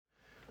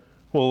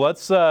Well,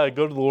 let's go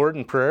to the Lord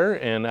in prayer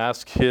and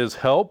ask His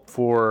help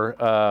for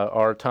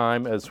our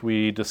time as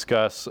we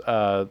discuss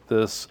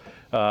this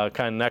kind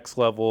of next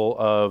level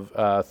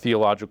of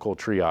theological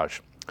triage.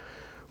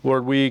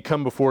 Lord, we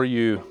come before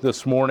you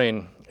this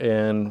morning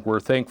and we're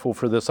thankful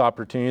for this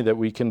opportunity that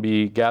we can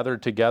be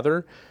gathered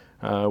together.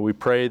 We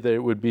pray that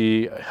it would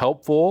be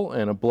helpful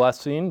and a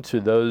blessing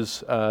to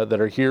those that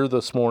are here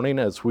this morning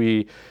as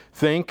we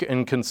think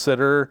and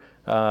consider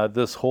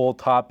this whole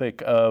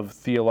topic of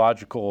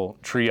theological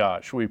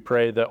triage. We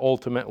pray that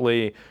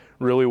ultimately,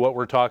 really what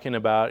we're talking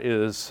about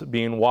is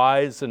being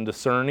wise and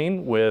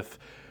discerning with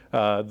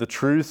the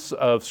truths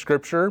of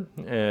Scripture.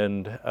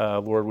 And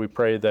Lord, we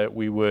pray that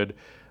we would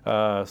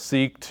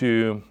seek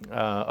to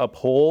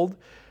uphold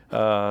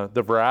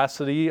the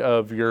veracity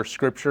of your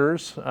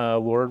Scriptures,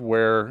 Lord,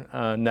 where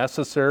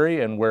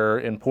necessary and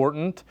where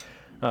important.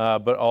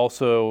 But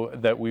also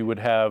that we would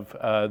have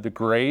the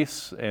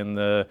grace and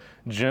the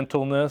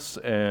gentleness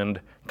and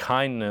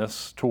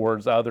kindness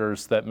towards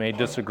others that may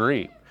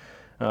disagree.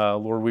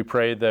 Lord, we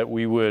pray that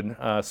we would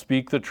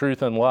speak the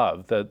truth in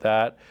love,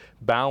 that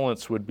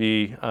balance would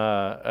be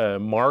a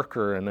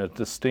marker and a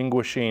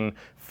distinguishing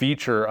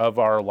feature of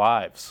our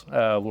lives.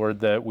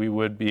 Lord, that we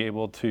would be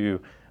able to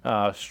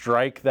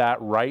strike that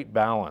right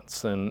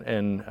balance.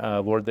 And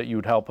Lord, that you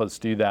would help us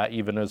do that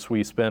even as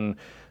we spend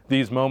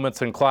these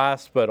moments in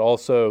class, but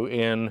also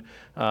in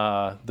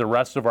the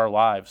rest of our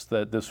lives,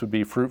 that this would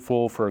be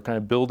fruitful for kind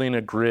of building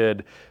a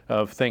grid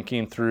of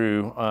thinking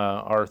through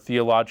our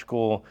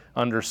theological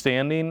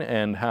understanding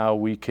and how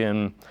we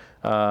can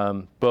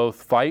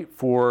both fight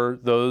for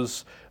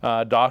those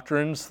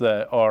doctrines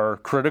that are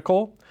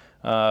critical,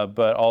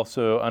 but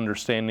also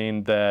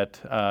understanding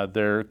that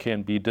there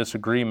can be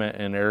disagreement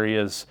in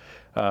areas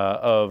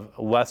of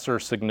lesser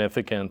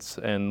significance,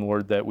 and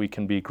Lord, that we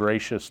can be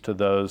gracious to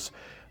those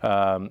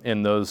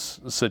in those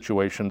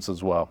situations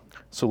as well.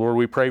 So Lord,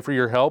 we pray for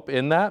your help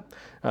in that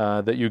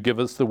you give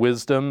us the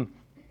wisdom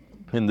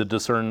and the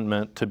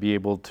discernment to be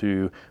able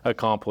to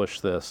accomplish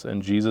this.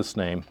 In Jesus'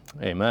 name,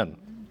 amen.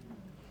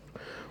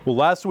 Well,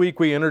 last week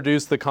we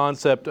introduced the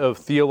concept of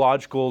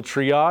theological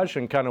triage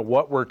and kind of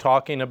what we're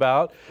talking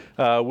about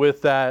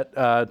with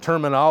that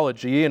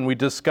terminology, and we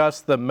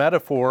discussed the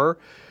metaphor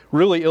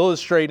really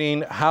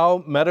illustrating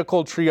how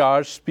medical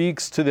triage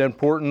speaks to the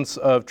importance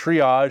of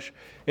triage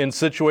in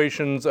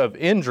situations of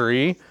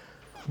injury,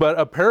 but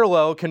a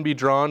parallel can be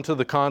drawn to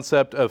the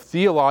concept of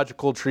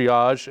theological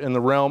triage in the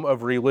realm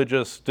of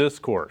religious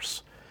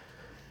discourse.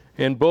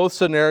 In both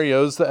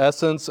scenarios, the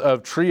essence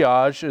of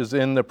triage is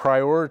in the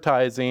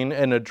prioritizing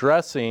and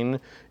addressing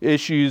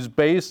issues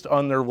based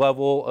on their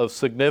level of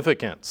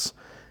significance.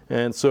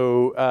 And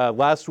so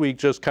last week,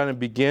 just kind of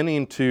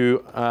beginning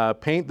to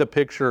paint the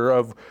picture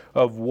of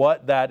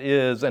what that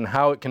is and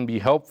how it can be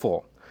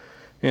helpful.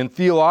 In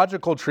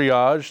theological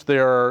triage,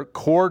 there are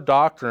core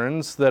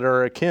doctrines that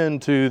are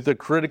akin to the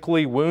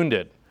critically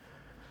wounded,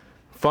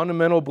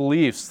 fundamental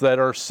beliefs that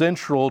are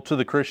central to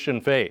the Christian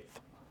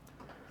faith.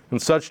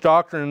 And such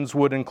doctrines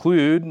would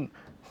include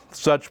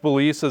such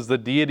beliefs as the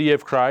deity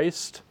of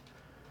Christ,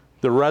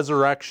 the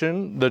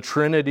resurrection, the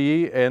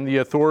Trinity, and the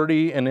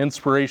authority and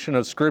inspiration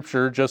of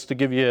Scripture, just to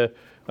give you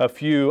a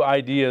few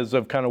ideas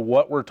of kind of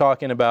what we're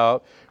talking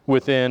about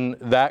within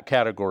that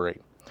category.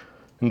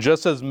 And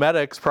just as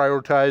medics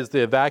prioritize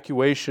the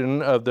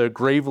evacuation of the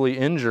gravely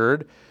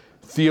injured,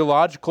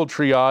 theological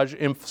triage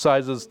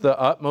emphasizes the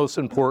utmost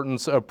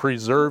importance of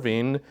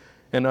preserving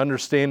and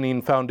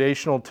understanding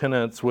foundational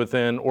tenets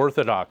within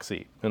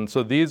orthodoxy. And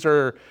so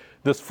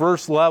this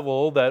first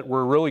level that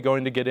we're really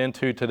going to get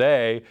into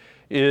today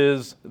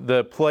is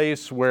the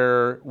place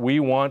where we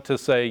want to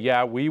say,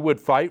 yeah, we would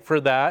fight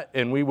for that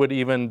and we would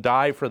even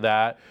die for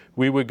that.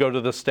 We would go to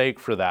the stake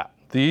for that.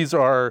 These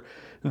are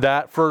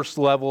that first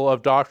level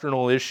of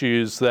doctrinal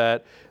issues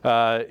that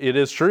it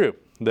is true.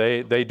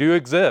 They do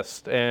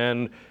exist,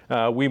 and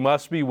we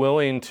must be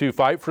willing to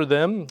fight for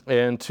them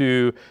and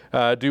to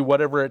do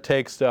whatever it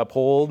takes to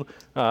uphold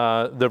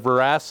the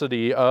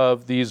veracity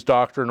of these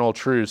doctrinal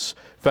truths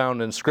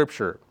found in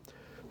Scripture.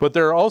 But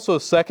there are also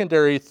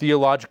secondary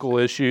theological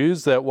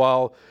issues that,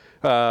 while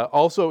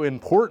also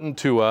important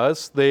to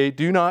us, they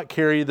do not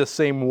carry the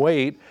same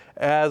weight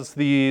as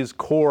these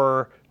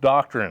core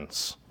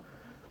doctrines.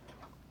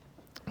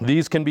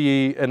 These can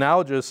be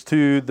analogous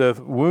to the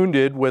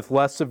wounded with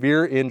less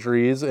severe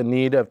injuries in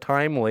need of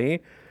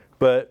timely,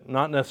 but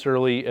not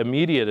necessarily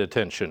immediate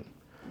attention.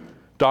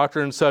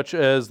 Doctrines such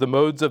as the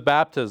modes of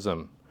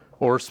baptism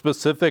or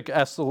specific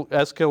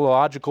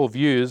eschatological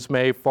views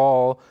may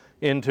fall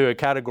into a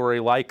category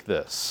like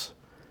this,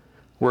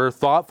 where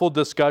thoughtful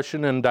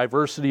discussion and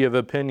diversity of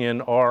opinion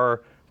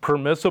are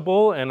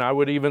permissible, and I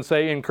would even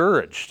say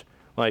encouraged.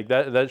 Like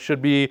that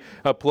should be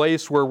a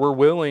place where we're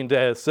willing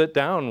to sit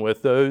down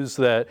with those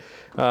that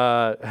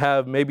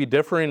have maybe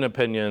differing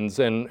opinions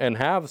and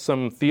have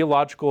some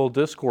theological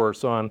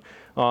discourse on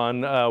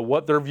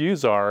what their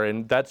views are,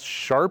 and that's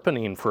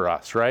sharpening for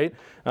us, right?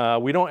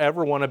 We don't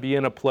ever want to be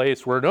in a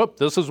place where, nope,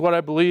 this is what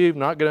I believe,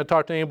 not going to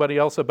talk to anybody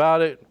else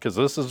about it because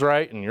this is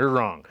right and you're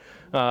wrong.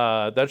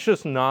 That's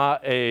just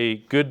not a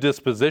good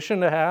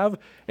disposition to have,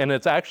 and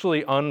it's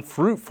actually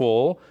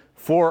unfruitful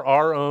for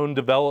our own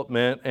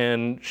development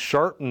and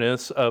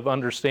sharpness of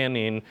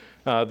understanding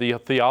the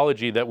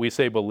theology that we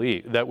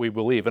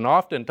believe. And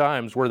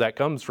oftentimes where that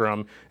comes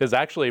from is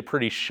actually a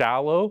pretty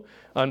shallow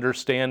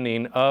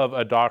understanding of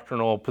a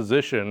doctrinal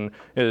position,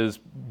 is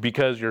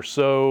because you're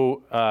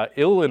so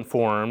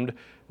ill-informed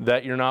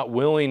that you're not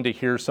willing to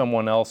hear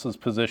someone else's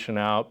position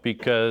out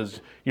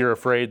because you're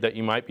afraid that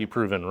you might be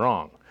proven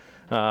wrong.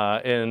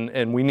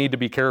 And we need to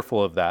be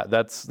careful of that.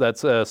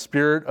 That's a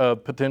spirit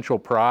of potential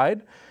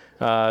pride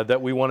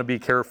that we want to be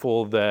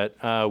careful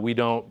that we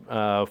don't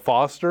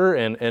foster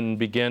and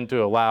begin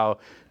to allow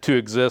to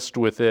exist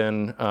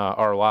within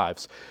our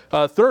lives.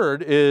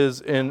 Third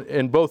is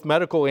in both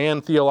medical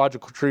and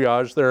theological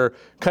triage, there are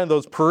kind of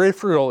those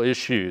peripheral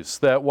issues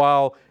that,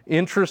 while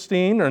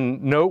interesting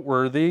and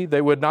noteworthy, they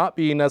would not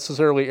be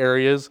necessarily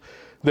areas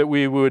that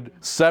we would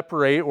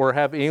separate or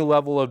have any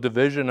level of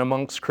division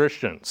amongst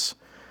Christians.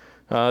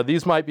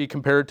 These might be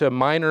compared to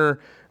minor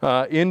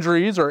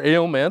injuries or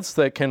ailments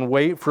that can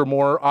wait for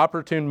more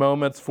opportune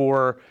moments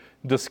for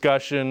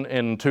discussion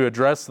and to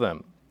address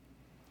them.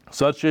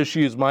 Such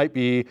issues might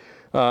be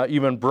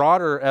even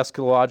broader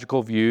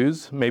eschatological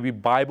views, maybe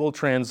Bible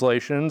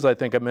translations, I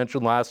think I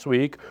mentioned last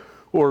week,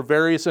 or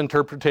various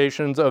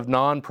interpretations of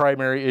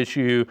non-primary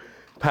issue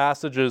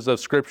passages of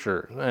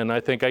Scripture. And I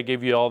think I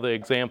gave you all the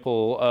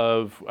example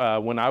of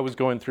when I was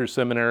going through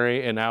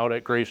seminary and out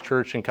at Grace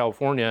Church in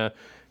California,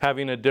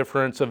 having a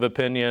difference of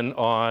opinion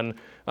on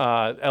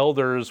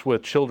elders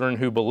with children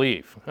who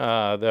believe.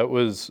 That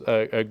was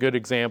a good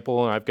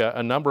example, and I've got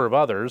a number of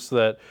others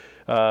that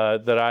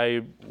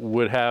I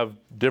would have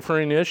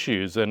differing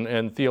issues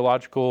and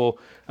theological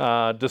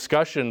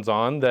discussions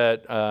on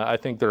that I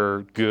think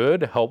they're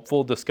good,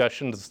 helpful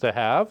discussions to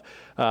have,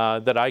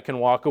 that I can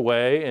walk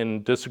away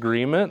in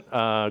disagreement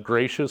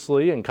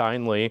graciously and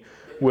kindly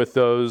with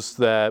those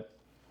that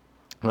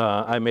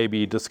I may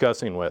be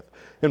discussing with.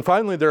 And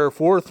finally, there are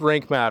fourth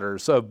rank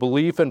matters of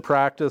belief and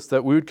practice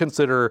that we would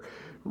consider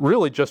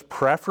really just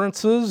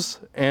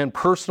preferences and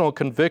personal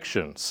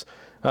convictions.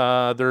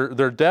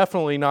 They're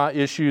definitely not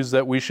issues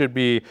that we should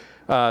be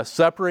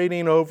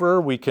separating over.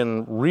 We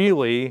can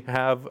really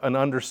have an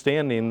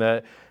understanding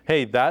that,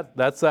 hey,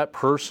 that's that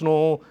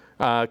personal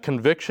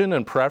conviction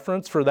and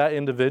preference for that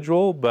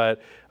individual, but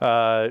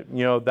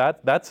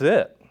that's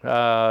it.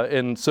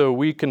 And so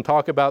we can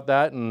talk about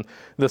that in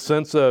the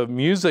sense of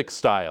music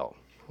style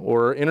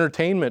or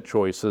entertainment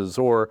choices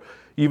or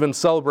even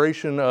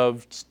celebration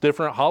of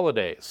different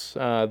holidays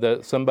that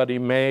somebody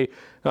may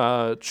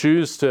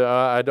choose to,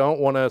 I don't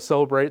want to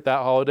celebrate that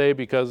holiday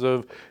because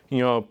of,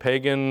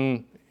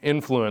 pagan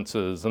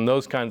influences and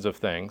those kinds of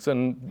things.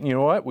 And you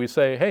know what? We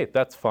say, hey,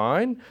 that's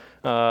fine.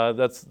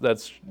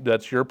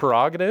 That's your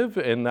prerogative,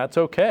 and that's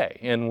okay.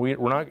 And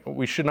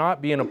we should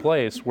not be in a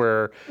place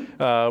where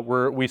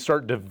we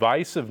start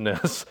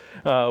divisiveness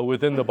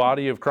within the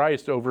body of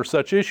Christ over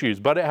such issues.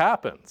 But it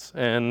happens,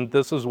 and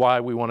this is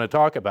why we want to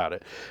talk about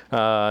it.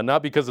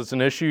 Not because it's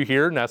an issue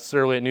here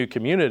necessarily at New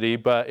Community,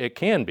 but it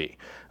can be,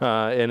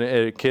 and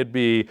it could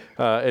be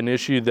an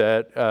issue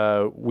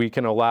that we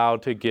can allow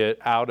to get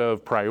out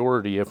of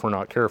priority if we're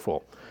not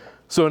careful.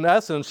 So in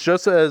essence,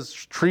 just as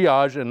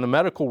triage in the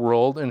medical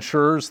world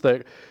ensures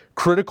that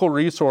critical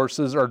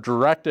resources are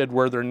directed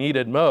where they're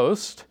needed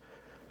most,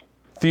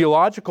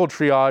 theological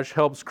triage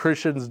helps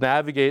Christians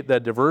navigate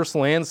that diverse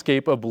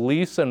landscape of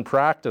beliefs and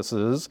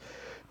practices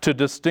to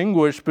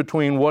distinguish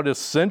between what is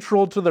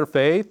central to their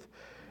faith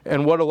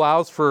and what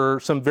allows for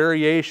some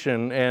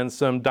variation and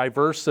some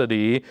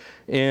diversity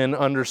in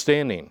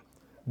understanding.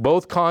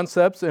 Both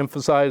concepts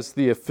emphasize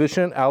the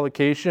efficient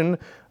allocation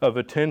of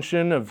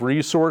attention, of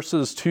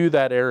resources to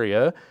that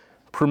area,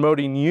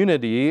 promoting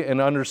unity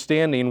and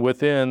understanding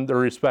within the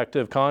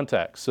respective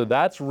context. So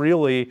that's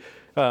really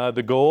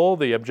the goal,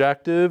 the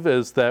objective,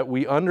 is that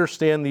we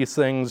understand these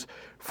things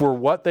for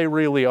what they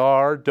really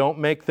are. Don't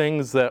make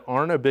things that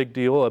aren't a big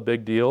deal,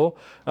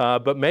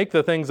 but make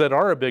the things that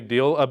are a big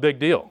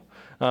deal,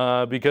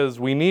 because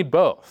we need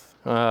both.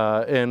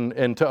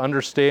 And to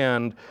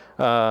understand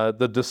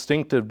the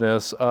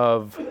distinctiveness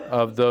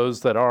of those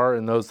that are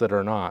and those that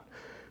are not.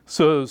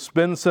 So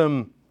spending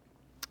some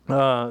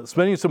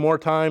more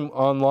time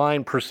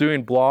online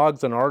pursuing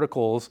blogs and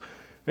articles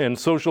and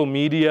social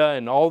media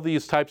and all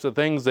these types of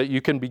things that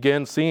you can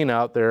begin seeing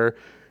out there,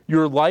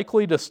 you're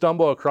likely to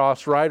stumble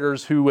across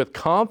writers who, with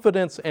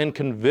confidence and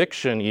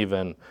conviction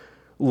even,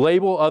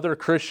 label other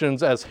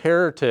Christians as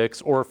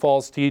heretics or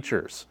false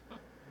teachers.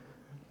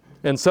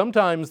 And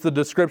sometimes the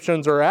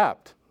descriptions are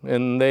apt,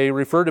 and they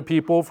refer to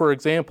people, for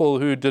example,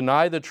 who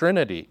deny the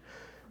Trinity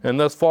and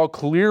thus fall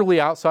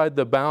clearly outside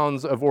the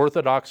bounds of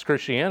Orthodox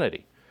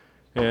Christianity.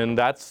 And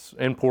that's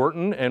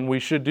important, and we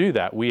should do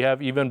that. We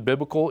have even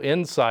biblical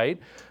insight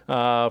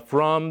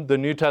from the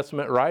New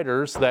Testament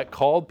writers that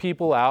called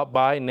people out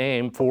by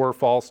name for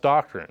false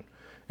doctrine,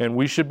 and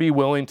we should be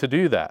willing to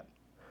do that.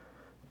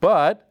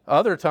 But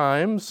other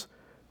times,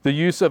 The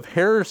use of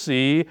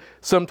heresy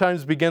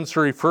sometimes begins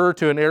to refer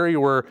to an area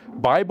where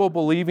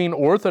Bible-believing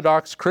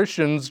Orthodox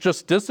Christians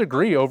just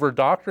disagree over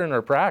doctrine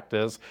or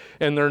practice,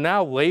 and they're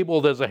now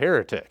labeled as a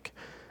heretic.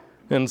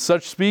 And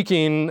such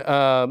speaking,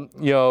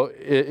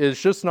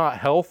 is just not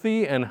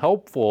healthy and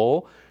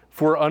helpful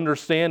for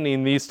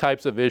understanding these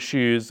types of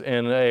issues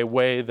in a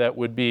way that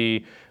would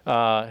be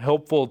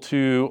helpful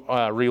to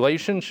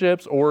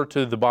relationships or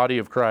to the body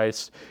of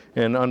Christ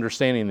in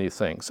understanding these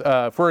things.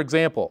 For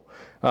example,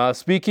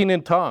 speaking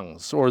in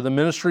tongues or the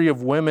ministry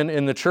of women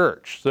in the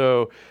church.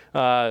 So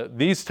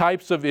these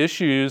types of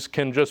issues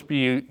can just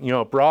be,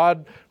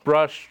 broad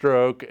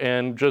brushstroke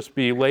and just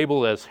be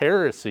labeled as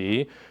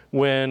heresy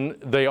when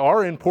they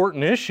are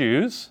important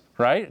issues,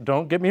 right?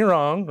 Don't get me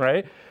wrong,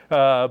 right?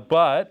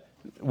 But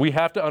we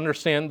have to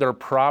understand their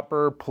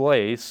proper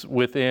place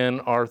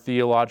within our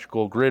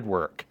theological grid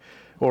work.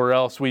 Or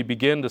else we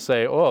begin to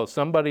say,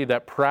 somebody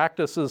that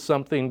practices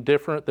something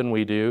different than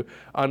we do,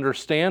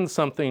 understands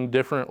something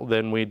different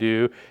than we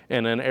do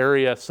in an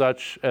area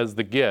such as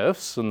the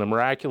gifts and the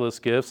miraculous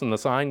gifts and the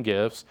sign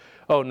gifts,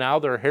 now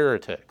they're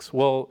heretics.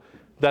 Well,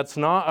 that's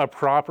not a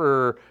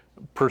proper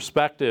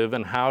perspective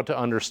in how to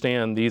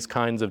understand these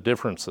kinds of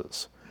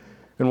differences.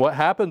 And what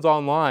happens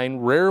online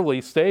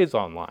rarely stays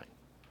online.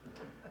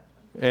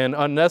 And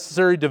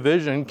unnecessary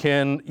division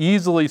can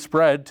easily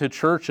spread to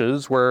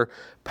churches where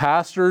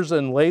pastors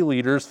and lay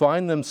leaders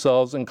find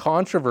themselves in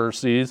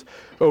controversies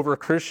over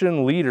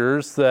Christian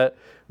leaders that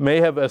may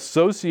have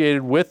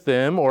associated with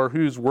them or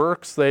whose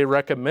works they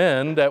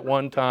recommend at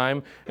one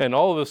time, and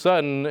all of a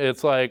sudden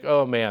it's like,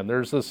 oh man,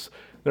 there's this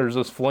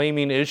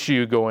flaming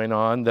issue going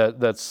on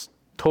that's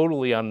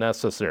totally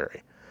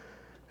unnecessary.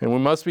 And we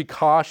must be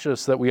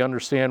cautious that we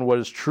understand what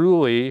is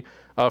truly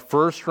a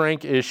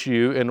first-rank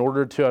issue in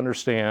order to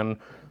understand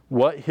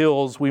what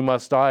hills we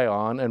must die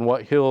on and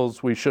what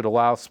hills we should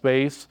allow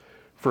space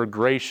for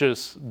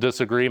gracious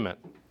disagreement.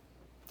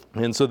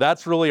 And so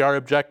that's really our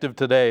objective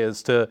today,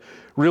 is to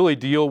really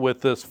deal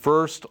with this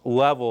first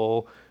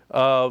level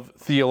of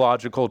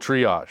theological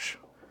triage.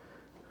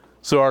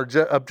 So our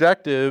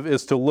objective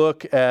is to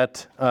look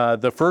at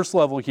the first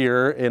level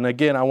here. And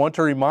again, I want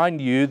to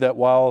remind you that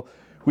while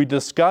we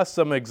discuss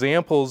some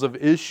examples of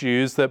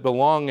issues that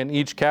belong in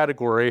each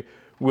category,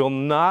 we'll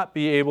not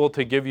be able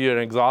to give you an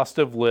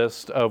exhaustive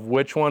list of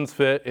which ones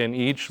fit in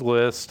each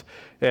list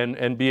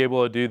and be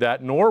able to do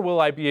that, nor will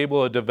I be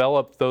able to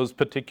develop those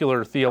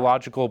particular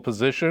theological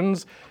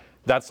positions.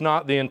 That's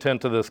not the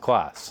intent of this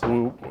class.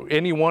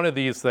 Any one of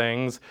these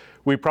things,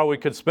 we probably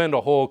could spend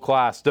a whole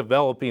class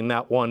developing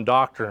that one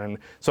doctrine,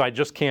 so I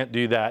just can't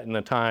do that in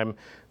the time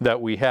that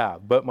we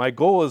have. But my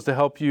goal is to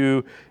help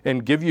you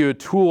and give you a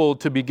tool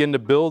to begin to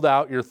build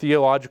out your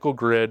theological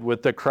grid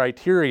with the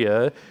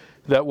criteria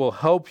that will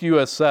help you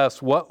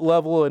assess what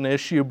level an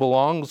issue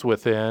belongs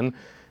within,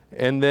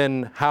 and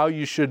then how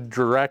you should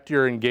direct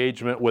your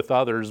engagement with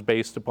others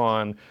based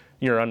upon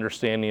your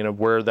understanding of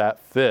where that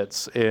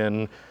fits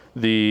in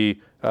the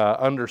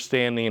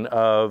understanding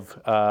of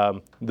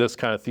this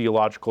kind of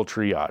theological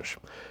triage.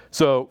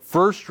 So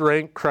first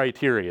rank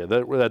criteria,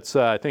 that's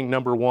I think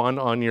number one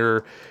on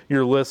your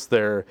list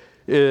there,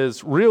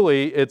 is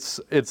really it's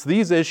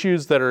these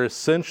issues that are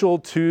essential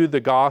to the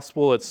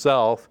gospel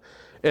itself,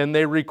 and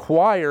they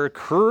require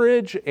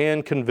courage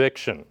and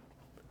conviction.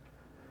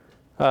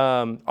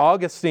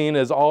 Augustine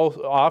is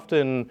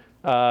often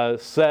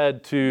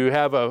said to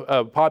have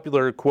a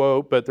popular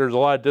quote, but there's a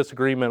lot of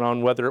disagreement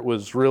on whether it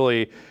was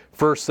really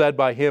first said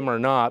by him or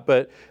not.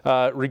 But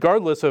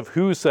regardless of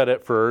who said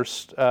it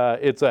first,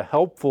 it's a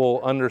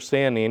helpful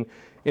understanding.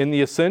 In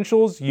the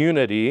essentials,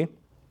 unity.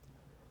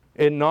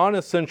 In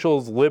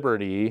non-essentials,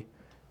 liberty.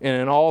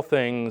 And in all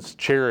things,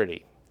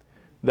 charity.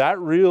 That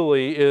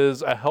really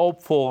is a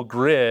helpful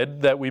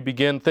grid that we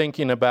begin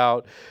thinking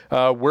about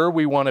where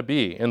we want to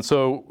be. And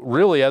so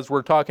really, as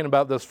we're talking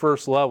about this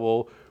first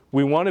level,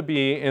 we want to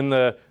be in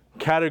the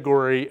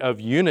category of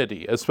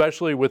unity,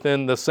 especially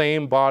within the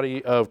same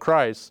body of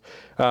Christ,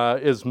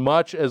 as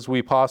much as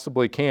we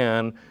possibly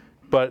can,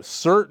 but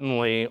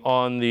certainly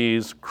on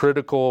these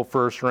critical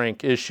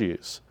first-rank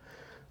issues.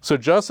 So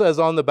just as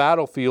on the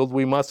battlefield,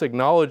 we must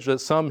acknowledge that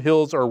some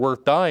hills are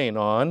worth dying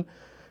on,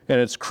 and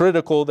it's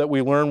critical that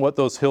we learn what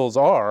those hills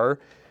are.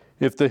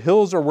 If the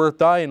hills are worth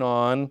dying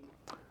on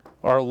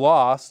are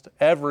lost,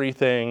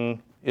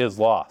 everything is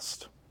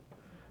lost.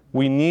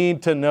 We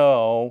need to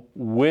know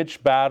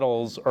which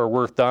battles are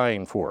worth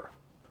dying for.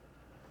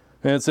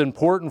 And it's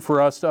important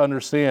for us to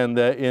understand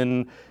that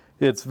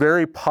it's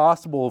very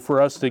possible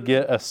for us to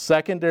get a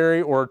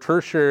secondary or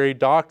tertiary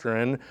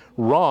doctrine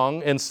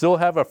wrong and still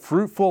have a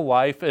fruitful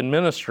life in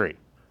ministry.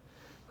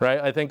 Right?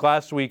 I think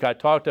last week I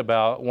talked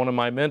about one of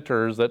my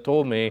mentors that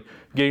told me,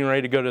 getting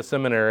ready to go to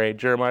seminary,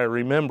 Jeremiah,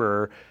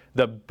 remember,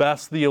 the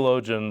best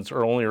theologians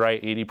are only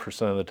right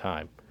 80% of the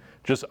time.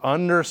 Just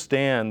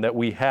understand that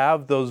we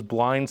have those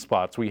blind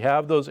spots. We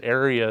have those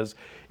areas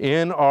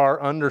in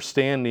our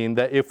understanding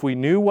that if we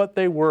knew what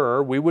they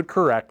were, we would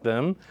correct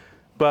them.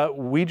 But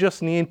we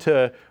just need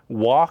to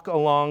walk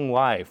along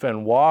life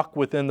and walk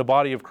within the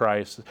body of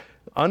Christ,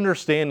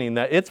 understanding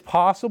that it's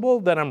possible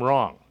that I'm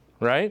wrong,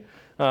 right?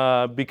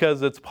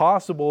 Because it's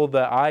possible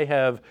that I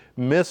have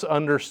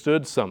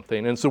misunderstood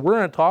something. And so we're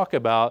going to talk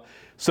about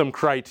some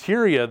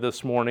criteria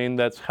this morning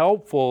that's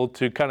helpful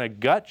to kind of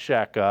gut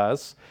check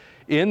us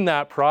in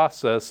that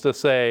process to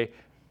say,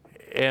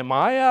 am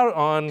I out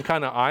on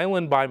kind of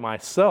island by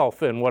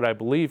myself in what I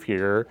believe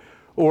here,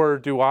 or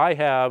do I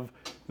have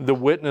the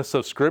witness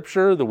of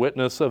Scripture, the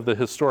witness of the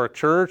historic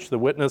church, the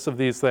witness of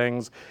these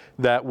things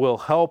that will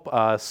help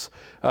us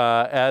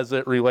as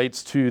it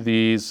relates to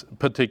these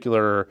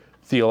particular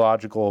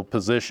theological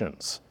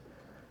positions?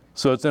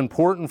 So it's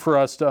important for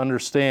us to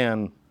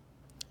understand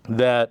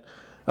that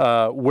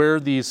where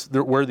these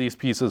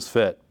pieces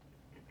fit.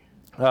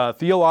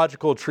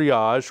 Theological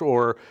triage,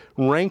 or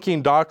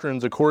ranking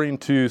doctrines according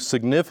to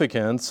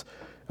significance,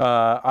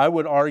 I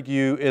would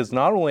argue is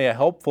not only a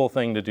helpful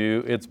thing to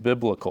do, it's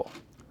biblical.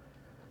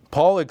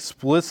 Paul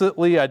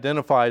explicitly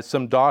identifies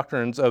some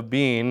doctrines of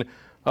being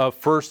of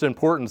first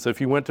importance.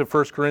 If you went to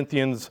 1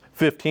 Corinthians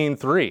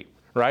 15:3,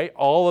 right?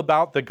 All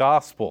about the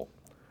gospel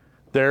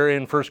there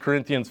in 1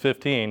 Corinthians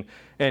 15.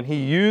 And he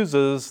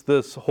uses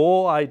this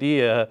whole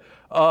idea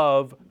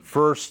of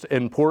first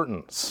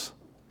importance.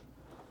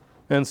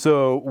 And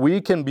so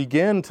we can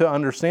begin to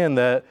understand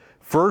that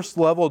first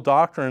level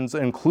doctrines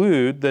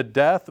include the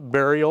death,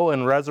 burial,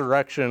 and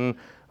resurrection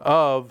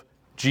of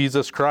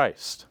Jesus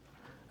Christ,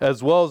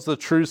 as well as the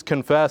truths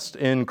confessed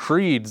in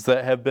creeds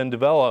that have been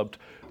developed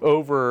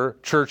over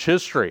church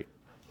history,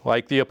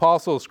 like the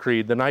Apostles'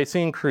 Creed, the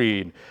Nicene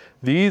Creed.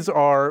 These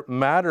are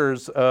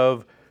matters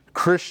of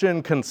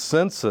Christian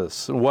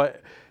consensus,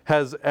 what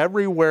has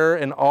everywhere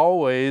and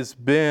always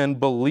been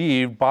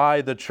believed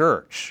by the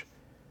church.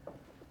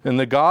 And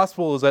the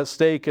gospel is at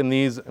stake in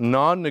these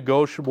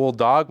non-negotiable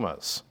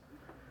dogmas.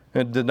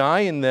 And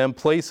denying them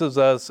places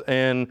us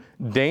in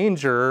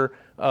danger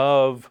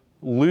of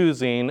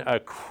losing a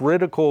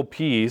critical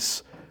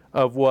piece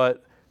of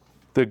what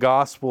the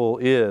gospel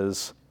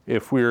is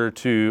if we were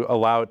to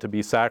allow it to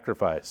be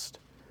sacrificed.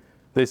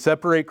 They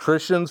separate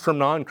Christians from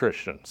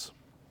non-Christians.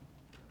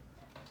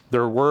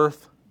 They're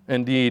worth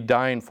indeed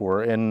dying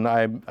for. And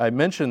I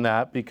mention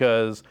that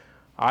because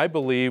I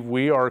believe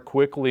we are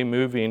quickly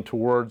moving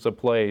towards a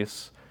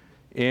place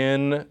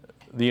in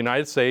the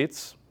United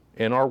States,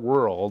 in our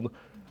world,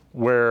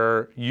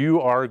 where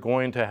you are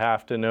going to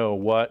have to know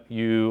what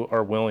you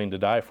are willing to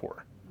die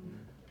for,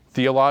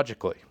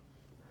 theologically.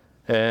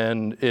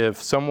 And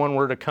if someone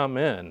were to come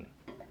in,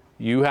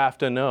 you have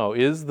to know,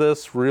 is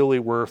this really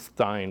worth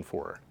dying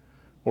for?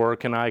 Or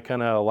can I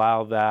kind of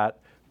allow that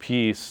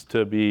piece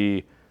to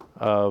be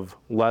of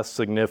less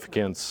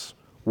significance,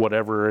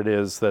 whatever it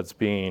is that's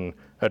being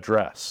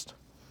addressed?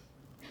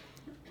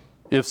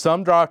 If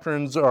some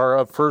doctrines are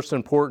of first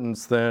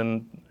importance,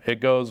 then it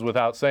goes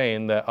without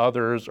saying that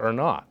others are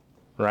not,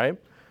 right?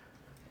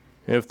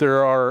 If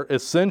there are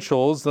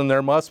essentials, then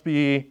there must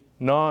be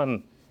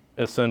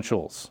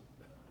non-essentials.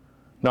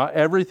 Not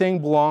everything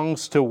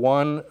belongs to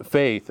one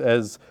faith,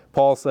 as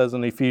Paul says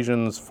in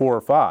Ephesians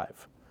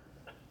 4:5,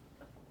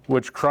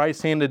 which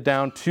Christ handed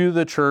down to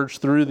the church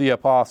through the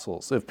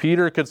apostles. If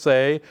Peter could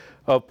say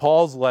of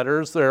Paul's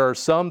letters, there are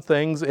some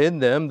things in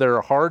them that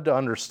are hard to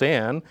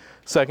understand,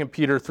 2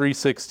 Peter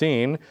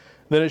 3:16,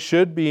 then it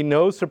should be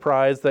no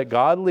surprise that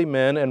godly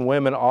men and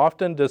women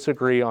often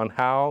disagree on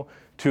how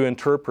to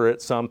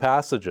interpret some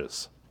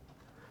passages.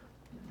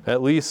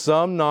 At least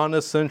some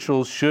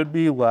non-essentials should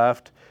be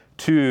left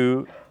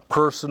to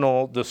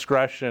personal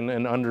discretion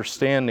and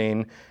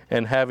understanding,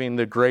 and having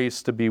the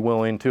grace to be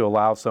willing to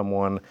allow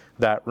someone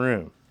that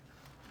room.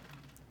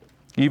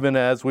 Even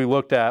as we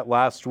looked at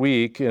last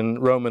week in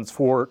Romans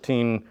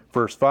 14,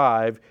 verse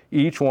 5,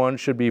 each one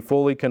should be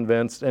fully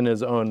convinced in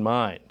his own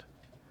mind.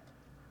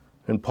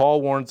 And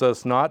Paul warns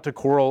us not to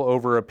quarrel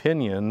over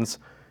opinions,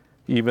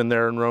 even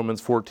there in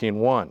Romans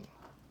 14:1.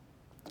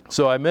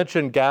 So I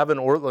mentioned Gavin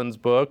Ortland's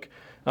book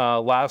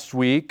last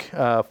week,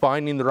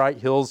 Finding the Right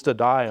Hills to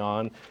Die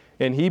On,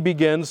 and he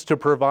begins to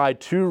provide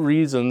two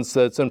reasons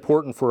that it's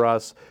important for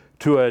us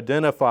to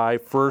identify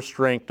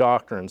first-rank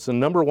doctrines. And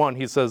number one,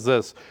 he says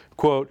this,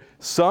 quote,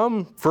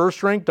 some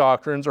first-rank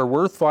doctrines are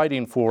worth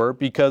fighting for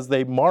because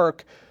they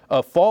mark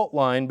a fault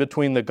line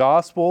between the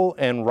gospel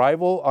and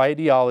rival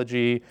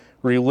ideology,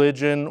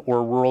 religion, or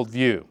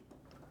worldview.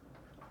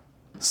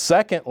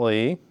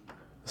 Secondly,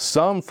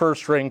 some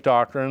first-rank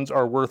doctrines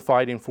are worth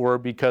fighting for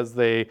because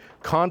they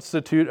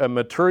constitute a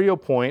material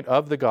point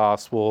of the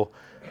gospel,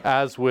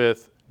 as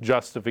with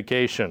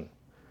justification.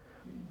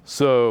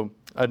 So,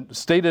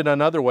 stated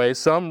another way,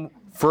 some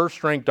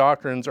first-rank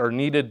doctrines are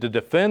needed to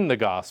defend the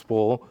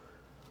gospel,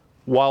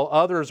 while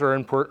others are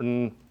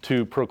important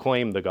to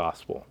proclaim the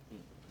gospel.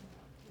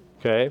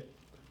 Okay?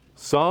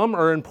 Some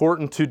are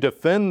important to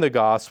defend the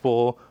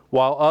gospel,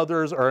 while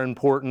others are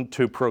important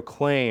to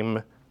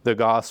proclaim the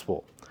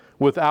gospel.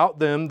 Without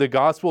them, the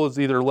gospel is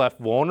either left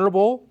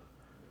vulnerable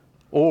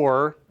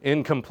or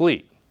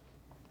incomplete.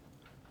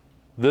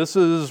 This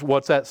is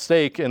what's at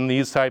stake in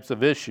these types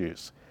of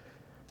issues.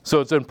 So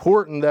it's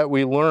important that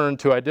we learn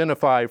to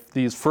identify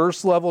these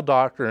first level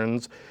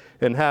doctrines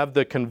and have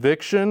the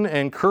conviction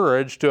and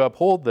courage to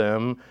uphold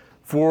them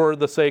for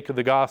the sake of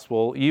the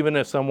gospel, even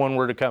if someone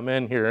were to come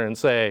in here and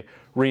say,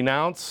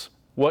 renounce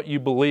what you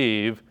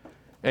believe,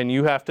 and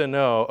you have to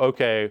know,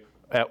 okay,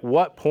 at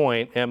what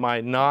point am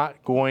I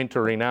not going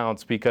to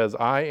renounce because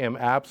I am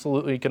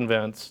absolutely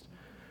convinced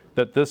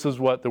that this is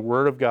what the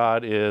Word of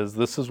God is,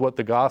 this is what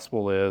the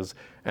gospel is,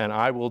 and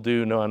I will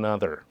do none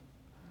other.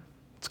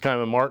 It's kind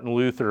of a Martin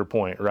Luther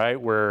point, right?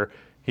 Where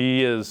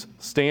he is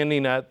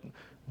standing at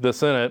the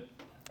Senate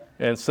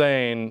and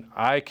saying,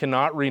 I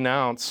cannot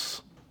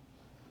renounce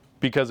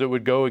because it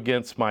would go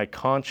against my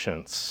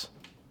conscience.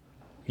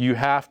 You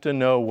have to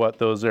know what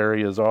those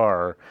areas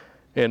are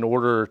in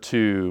order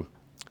to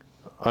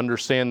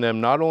understand them,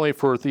 not only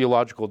for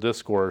theological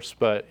discourse,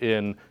 but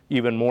in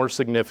even more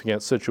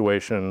significant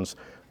situations,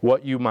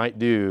 what you might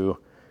do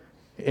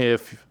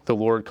if the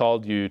Lord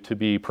called you to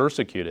be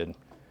persecuted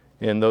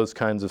in those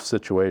kinds of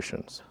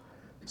situations.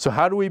 So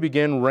how do we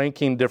begin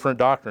ranking different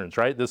doctrines,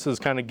 right? This is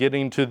kind of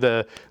getting to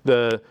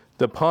the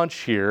punch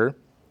here.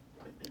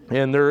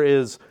 And there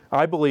is,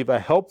 I believe, a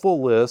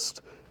helpful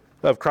list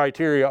of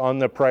criteria on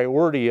the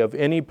priority of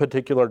any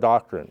particular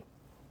doctrine.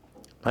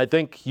 I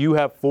think you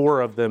have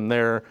 4 of them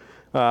there.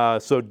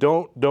 So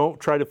don't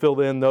try to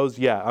fill in those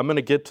yet. I'm going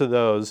to get to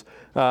those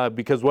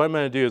because what I'm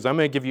going to do is I'm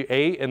going to give you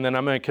 8 and then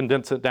I'm going to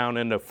condense it down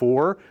into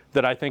 4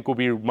 that I think will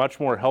be much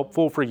more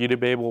helpful for you to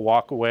be able to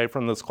walk away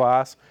from this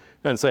class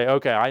and say,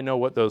 okay, I know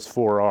what those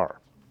 4 are.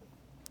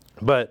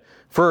 But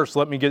first,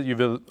 let me get you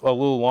a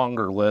little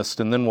longer list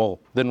and then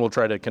we'll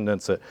try to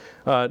condense it.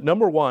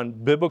 Number 1,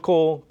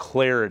 biblical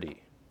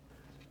clarity.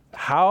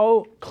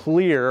 How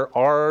clear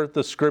are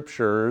the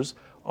scriptures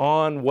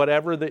on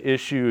whatever the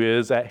issue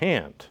is at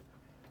hand?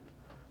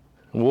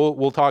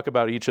 We'll talk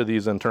about each of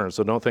these in turn,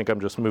 so don't think I'm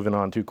just moving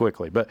on too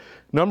quickly. But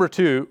number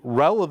 2,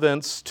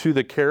 relevance to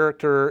the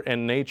character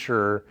and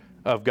nature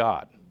of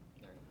God.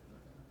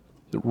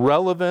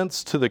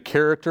 Relevance to the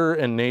character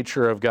and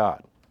nature of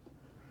God.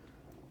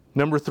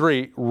 Number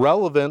 3,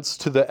 relevance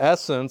to the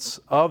essence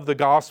of the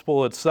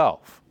gospel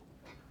itself.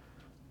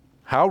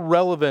 How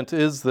relevant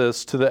is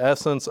this to the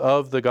essence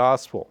of the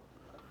gospel?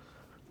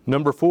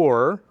 Number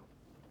 4,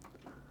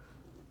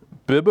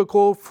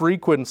 biblical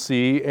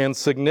frequency and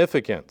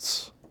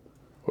significance.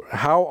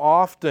 How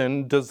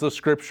often does the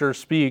scripture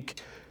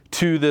speak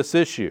to this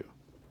issue?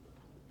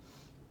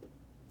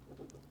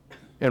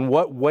 And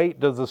what weight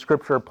does the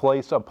scripture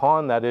place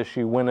upon that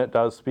issue when it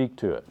does speak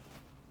to it?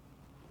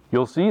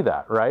 You'll see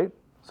that, right?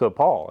 So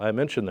Paul, I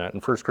mentioned that in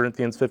 1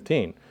 Corinthians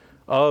 15,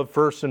 of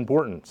first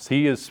importance.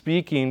 He is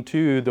speaking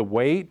to the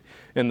weight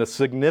and the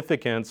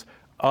significance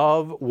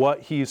of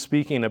what he's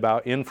speaking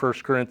about in 1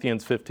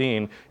 Corinthians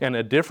 15 in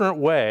a different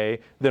way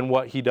than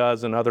what he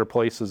does in other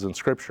places in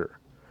Scripture.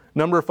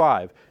 Number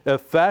 5,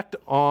 effect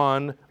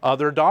on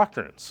other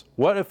doctrines.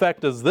 What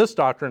effect does this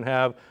doctrine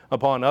have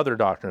upon other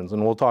doctrines?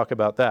 And we'll talk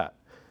about that.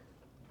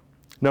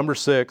 Number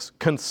 6,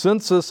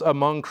 consensus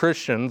among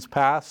Christians,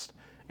 past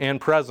and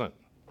present.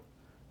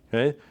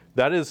 Okay?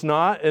 That is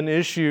not an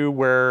issue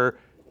where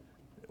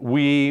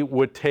we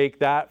would take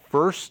that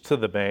first to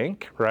the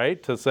bank,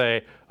 right? To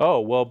say, oh,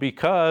 well,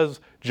 because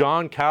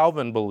John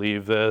Calvin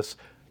believed this,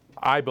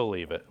 I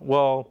believe it.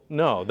 Well,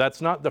 no,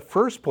 that's not the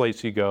first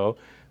place you go,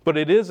 but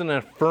it is an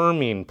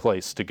affirming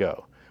place to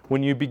go.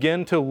 When you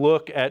begin to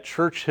look at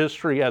church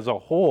history as a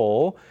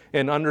whole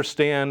and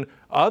understand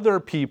other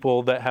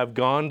people that have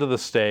gone to the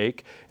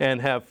stake and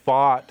have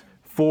fought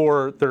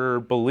for their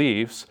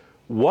beliefs,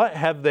 what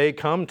have they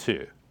come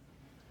to?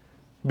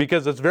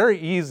 Because it's very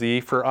easy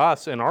for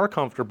us in our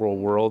comfortable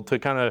world to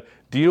kind of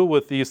deal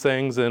with these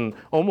things in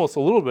almost a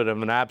little bit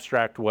of an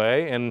abstract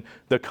way, and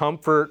the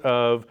comfort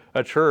of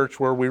a church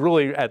where we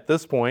really, at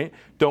this point,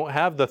 don't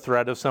have the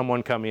threat of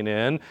someone coming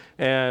in,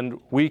 and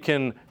we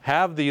can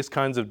have these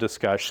kinds of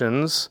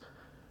discussions.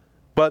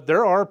 But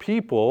there are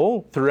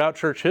people throughout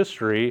church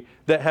history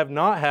that have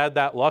not had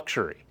that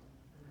luxury.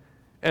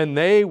 And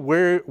they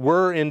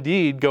were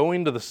indeed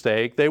going to the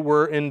stake. They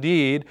were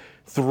indeed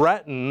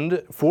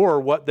threatened for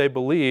what they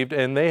believed,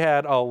 and they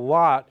had a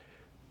lot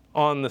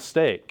on the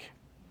stake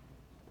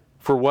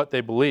for what they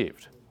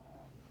believed.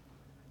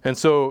 And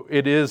so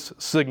it is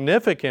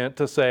significant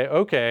to say,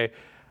 okay,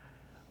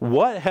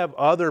 what have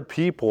other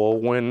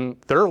people, when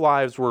their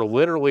lives were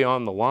literally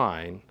on the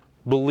line,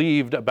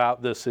 believed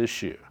about this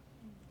issue?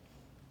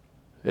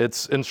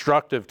 It's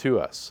instructive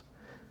to us.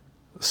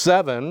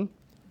 7,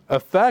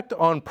 effect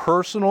on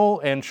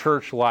personal and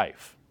church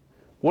life.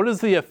 What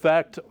is the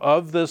effect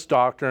of this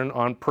doctrine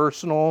on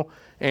personal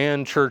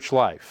and church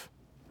life?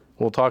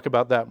 We'll talk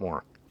about that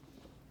more.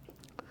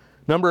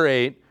 Number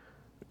 8,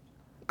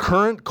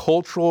 current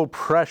cultural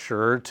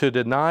pressure to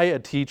deny a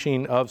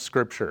teaching of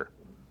Scripture.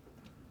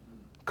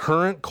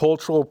 Current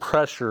cultural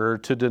pressure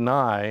to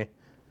deny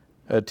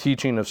a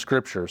teaching of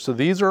Scripture. So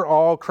these are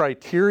all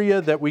criteria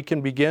that we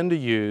can begin to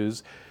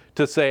use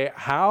to say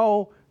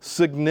how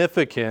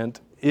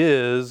significant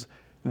is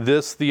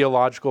this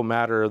theological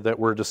matter that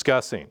we're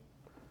discussing,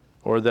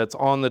 or that's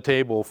on the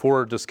table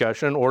for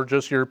discussion, or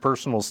just your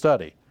personal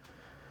study.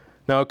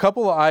 Now, a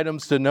couple of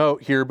items to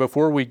note here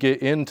before we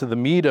get into the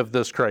meat of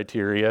this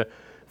criteria.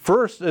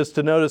 First is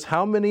to notice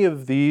how many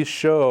of these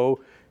show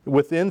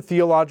within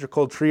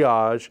theological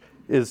triage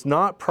is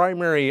not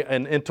primarily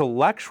an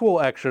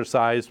intellectual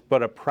exercise,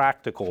 but a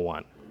practical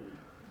one.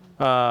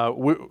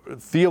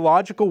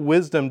 Theological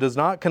wisdom does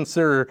not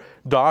consider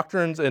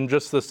doctrines in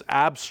just this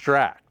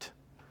abstract,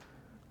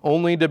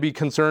 only to be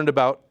concerned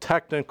about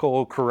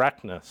technical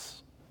correctness.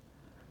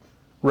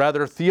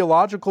 Rather,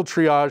 theological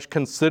triage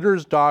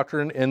considers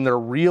doctrine in their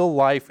real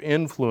life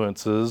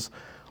influences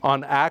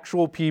on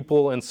actual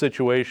people and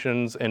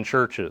situations and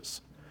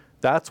churches.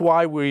 That's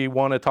why we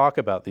want to talk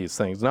about these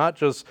things, not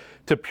just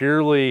to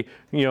purely,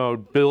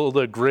 build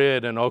a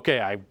grid and, okay,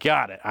 I've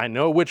got it. I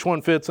know which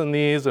one fits in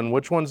these and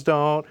which ones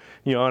don't,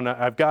 and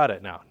I've got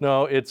it now.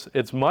 No,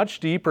 it's much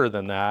deeper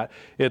than that.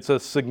 It's a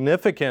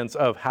significance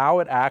of how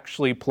it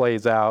actually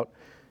plays out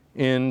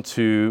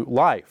into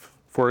life.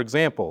 For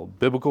example,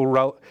 biblical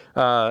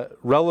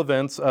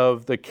relevance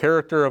of the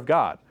character of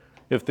God.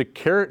 If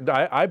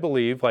I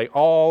believe, like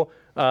all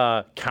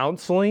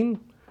counseling,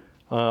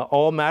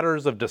 all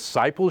matters of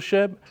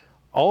discipleship,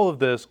 all of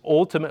this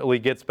ultimately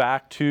gets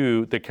back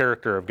to the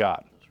character of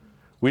God.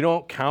 We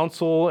don't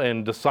counsel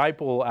and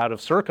disciple out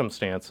of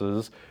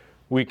circumstances.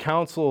 We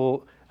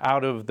counsel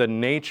out of the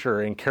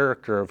nature and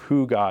character of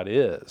who God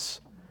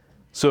is.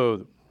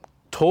 So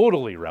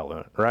totally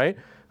relevant, right?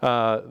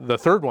 The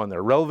third one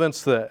there,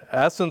 relevance to the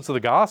essence of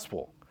the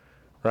gospel,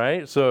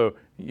 right? So,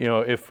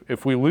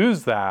 if we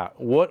lose that,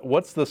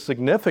 what's the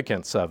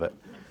significance of it?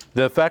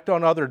 The effect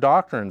on other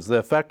doctrines, the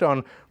effect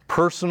on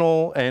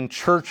personal and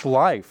church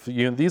life.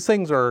 These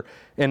things are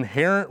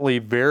inherently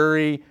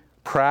very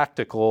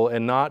practical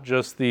and not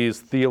just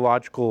these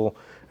theological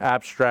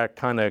abstract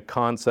kind of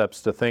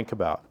concepts to think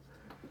about.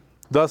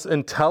 Thus,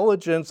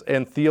 intelligence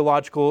and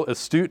theological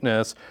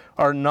astuteness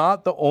are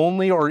not the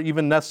only or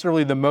even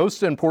necessarily the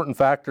most important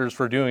factors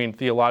for doing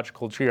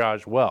theological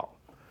triage well.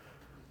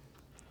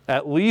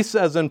 At least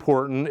as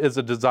important is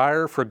a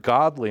desire for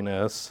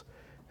godliness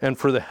and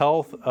for the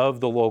health of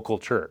the local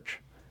church.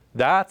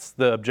 That's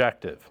the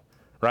objective,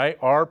 right?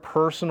 Our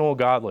personal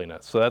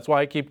godliness. So that's why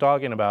I keep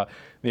talking about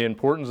the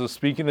importance of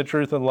speaking the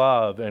truth in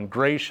love and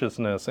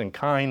graciousness and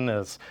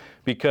kindness,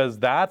 because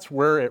that's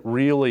where it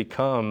really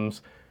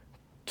comes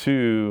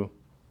to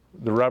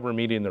the rubber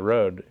meeting the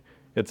road.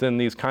 It's in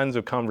these kinds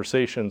of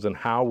conversations and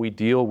how we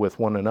deal with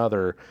one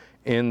another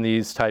in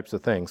these types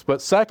of things.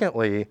 But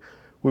secondly,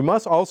 we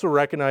must also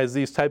recognize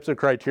these types of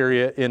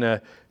criteria in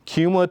a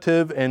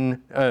cumulative and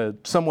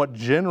somewhat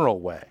general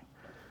way.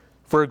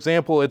 For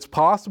example, it's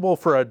possible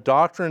for a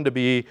doctrine to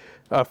be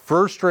a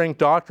first-rank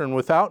doctrine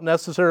without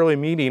necessarily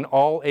meeting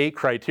all 8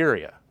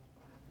 criteria.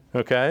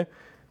 Okay?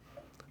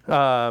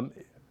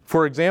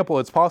 For example,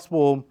 it's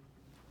possible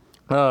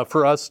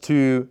for us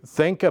to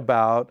think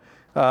about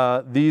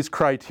these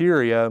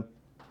criteria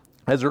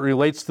as it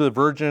relates to the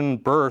virgin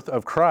birth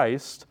of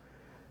Christ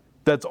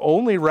that's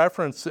only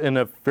referenced in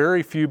a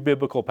very few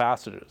biblical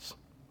passages.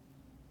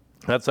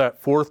 That's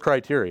that 4th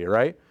criteria,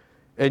 right?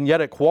 And yet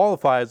it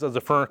qualifies as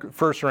a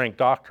first-rank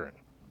doctrine.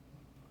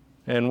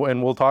 And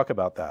we'll talk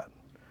about that.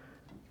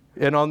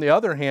 And on the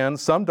other hand,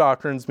 some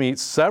doctrines meet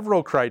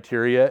several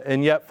criteria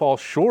and yet fall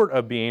short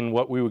of being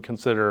what we would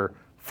consider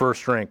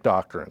first-rank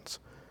doctrines.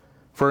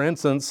 For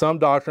instance, some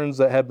doctrines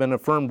that have been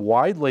affirmed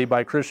widely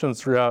by Christians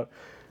throughout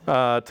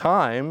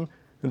time,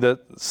 the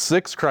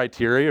 6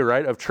 criteria,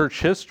 right, of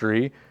church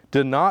history,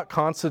 did not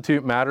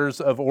constitute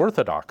matters of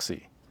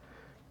orthodoxy.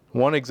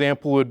 One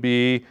example would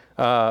be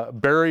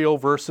burial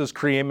versus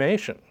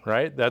cremation,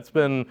 right? That's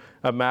been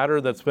a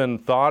matter that's been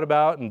thought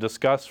about and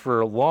discussed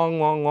for a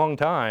long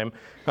time,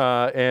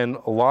 and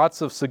lots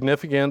of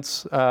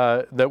significance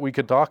that we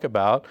could talk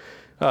about,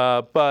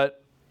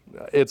 but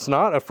it's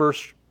not a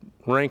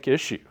first-rank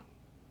issue.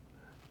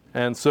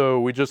 And so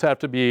we just have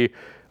to be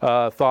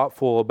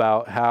thoughtful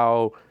about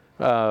how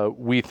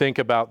we think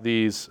about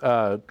these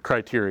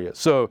criteria.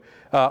 So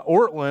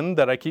Ortlund,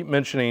 that I keep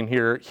mentioning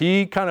here,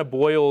 he kind of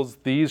boils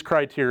these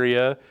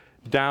criteria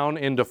down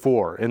into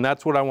 4. And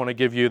that's what I want to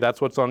give you.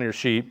 That's what's on your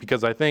sheet,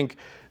 because I think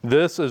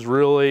this is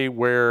really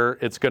where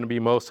it's going to be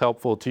most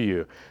helpful to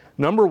you.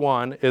 Number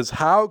 1 is,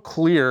 how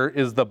clear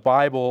is the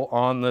Bible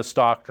on this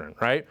doctrine,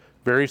 right?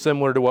 Very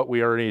similar to what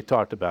we already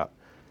talked about.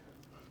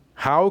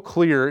 How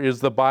clear is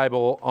the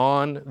Bible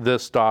on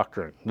this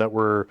doctrine that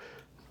we're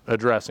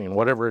addressing,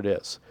 whatever it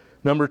is?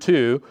 Number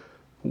 2,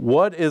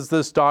 what is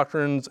this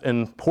doctrine's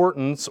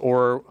importance,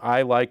 or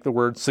I like the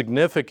word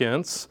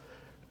significance,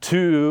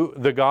 to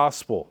the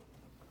gospel?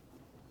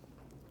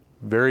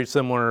 Very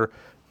similar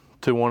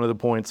to one of the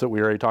points that we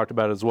already talked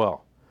about as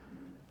well.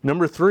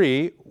 Number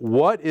 3,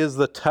 what is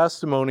the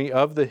testimony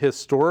of the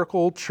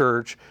historical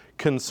church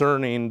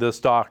concerning this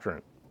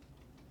doctrine?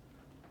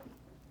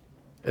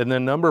 And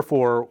then number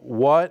 4,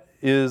 what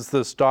is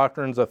this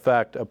doctrine's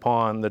effect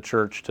upon the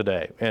church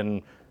today?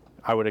 And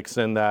I would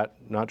extend that,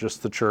 not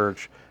just the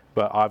church,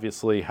 but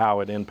obviously how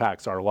it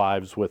impacts our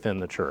lives within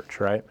the church,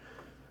 right?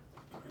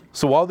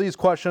 So while these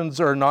questions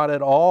are not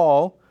at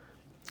all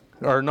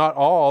are not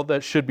all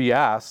that should be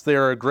asked. They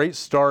are a great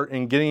start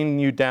in getting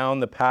you down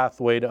the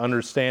pathway to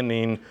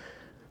understanding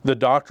the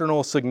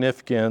doctrinal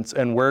significance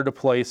and where to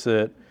place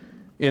it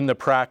in the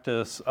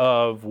practice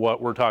of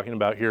what we're talking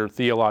about here,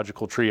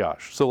 theological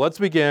triage. So let's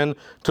begin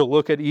to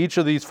look at each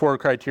of these 4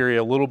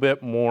 criteria a little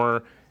bit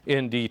more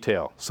in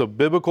detail. So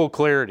biblical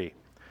clarity.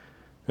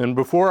 And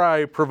before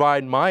I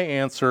provide my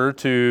answer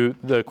to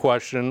the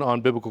question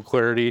on biblical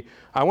clarity,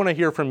 I want to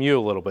hear from you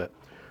a little bit.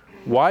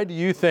 Why do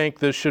you think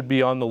this should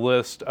be on the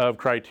list of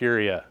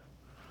criteria?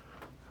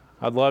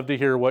 I'd love to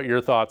hear what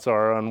your thoughts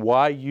are on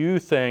why you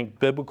think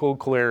biblical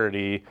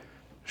clarity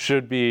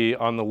should be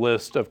on the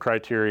list of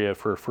criteria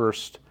for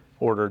first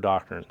order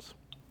doctrines.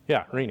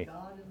 Yeah, Rini.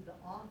 God is the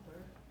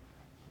author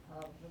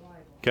of the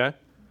Bible. Okay.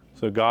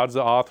 So God's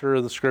the author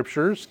of the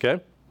scriptures.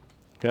 Okay.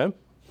 Okay.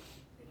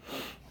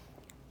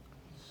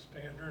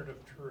 Standard of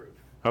truth.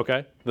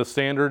 Okay. The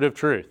standard of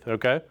truth.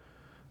 Okay.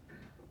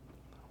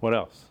 What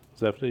else?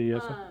 Zephyr, you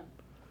have something?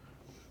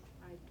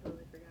 I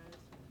totally forgot.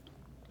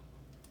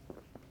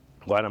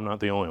 Glad I'm not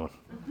the only one.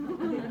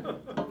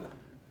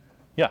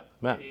 Yeah,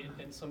 Matt.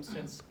 In some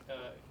sense,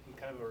 in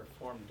kind of a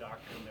Reformed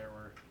doctrine, there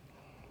were,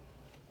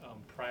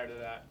 prior to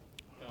that,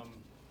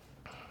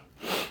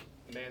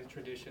 man's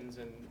traditions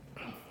and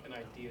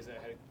ideas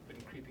that had been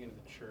creeping into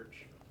the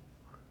church.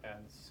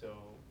 And so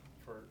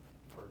for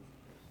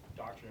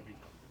doctrine to be,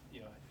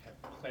 have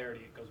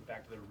clarity, it goes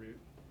back to the root,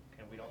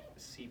 and we don't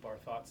seep our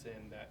thoughts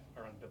in that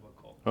are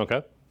unbiblical.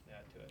 Okay.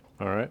 Add to it.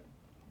 All right.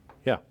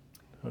 Yeah.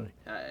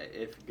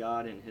 If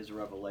God in his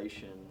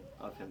revelation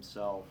of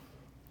himself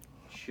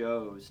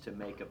chose to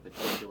make a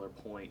particular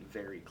point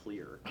very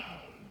clear,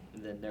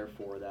 then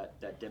therefore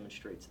that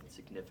demonstrates its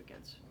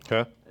significance.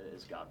 Okay.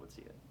 As God would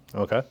see it.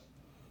 Okay.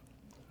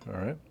 All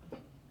right.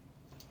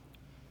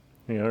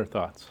 Any other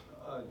thoughts?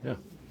 Yeah.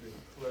 Does the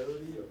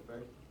clarity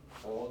affect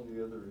all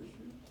the other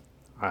issues?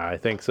 I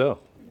think so.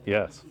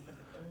 Yes.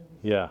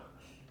 Yeah.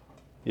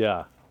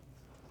 Yeah.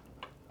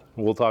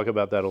 We'll talk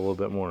about that a little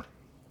bit more.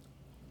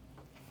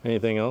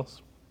 Anything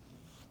else?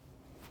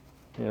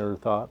 Any other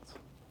thoughts?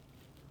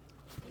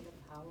 The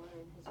power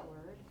in his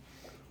word.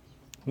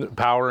 The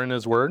power in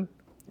his word?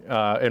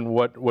 And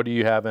what do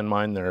you have in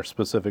mind there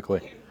specifically?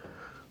 I was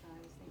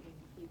thinking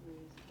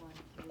Hebrews 1:3,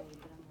 but I'm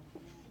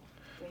looking at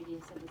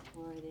radiance of his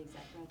glory, the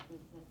exact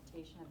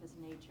representation of his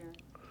nature,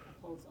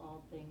 upholds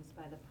all things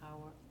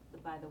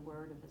by the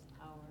word of his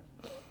power.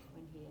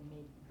 When he had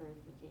made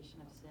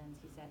purification of sins,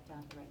 he sat down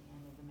at the right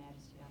hand of the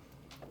majesty on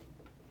high.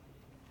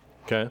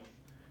 Okay.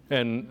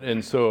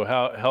 And so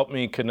help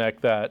me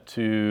connect that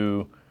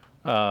to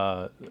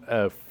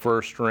a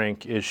first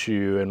rank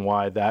issue and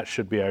why that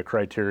should be a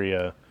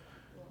criteria.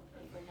 Well,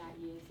 if we're not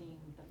using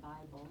the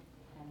Bible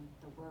and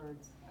the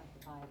words of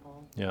the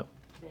Bible, Yep.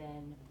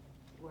 then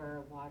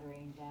we're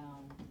watering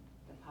down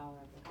the power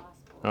of the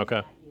gospel. Okay.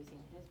 We're not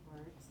using his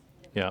words.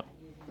 If Yeah. We're not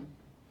using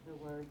the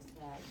words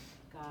that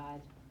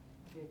God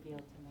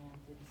revealed to man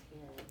through the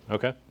Spirit.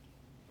 Okay.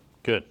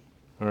 Good.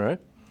 All right.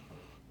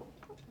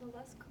 The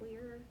less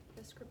clear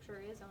the scripture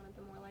is on it,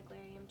 the more likely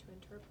I am to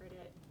interpret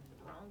it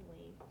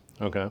wrongly.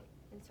 Okay.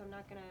 And so I'm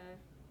not going to,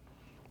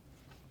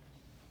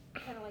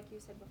 kind of like you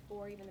said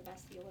before, even the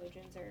best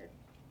theologians are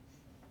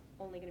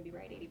only going to be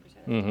right 80% of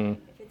the Mm-hmm.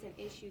 time. If it's an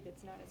issue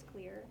that's not as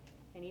clear,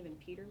 and even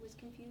Peter was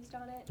confused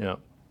on it, Yeah.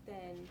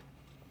 then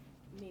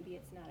maybe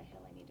it's not a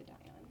hill I need to die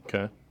on.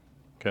 Okay.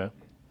 Okay.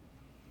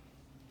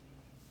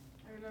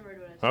 I remembered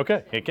what I was going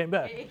Okay. to say. It came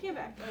back. It came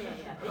back. Oh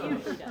yeah. It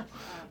usually does.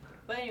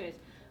 But anyways,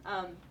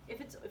 if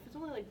it's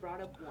only like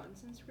brought up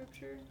once in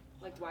scripture,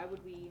 like why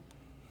would we?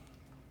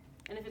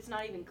 And if it's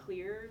not even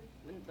clear,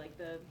 when like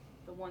the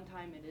one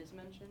time it is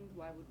mentioned,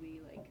 why would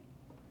we like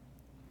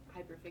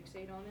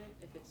hyperfixate on it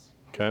if it's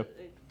Okay.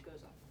 It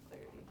goes off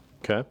clarity.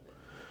 Okay.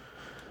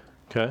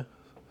 Okay.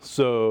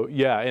 So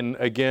yeah, and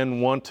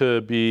again, want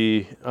to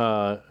be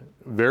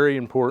very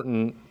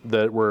important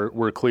that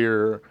we're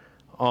clear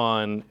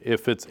on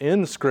if it's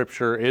in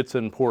Scripture, it's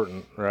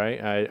important,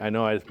 right? I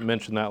know I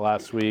mentioned that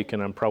last week,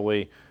 and I'm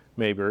probably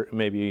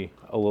maybe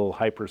a little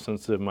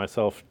hypersensitive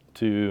myself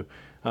to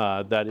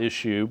that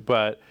issue,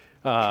 but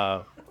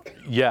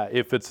yeah,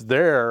 if it's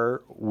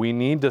there, we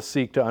need to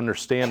seek to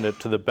understand it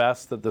to the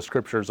best that the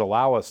Scriptures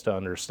allow us to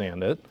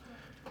understand it,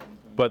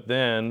 but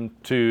then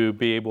to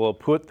be able to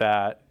put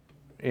that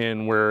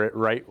in where it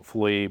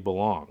rightfully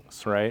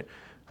belongs, right?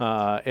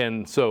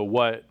 And so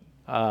what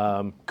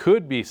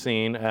could be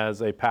seen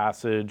as a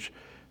passage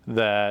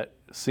that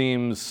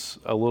seems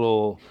a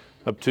little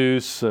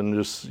obtuse and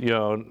just,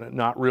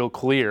 not real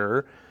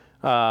clear,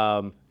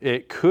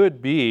 it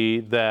could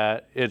be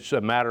that it's a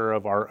matter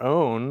of our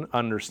own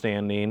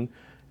understanding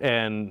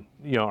and,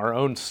 our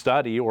own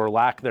study or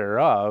lack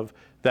thereof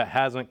that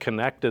hasn't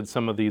connected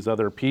some of these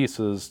other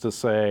pieces to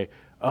say,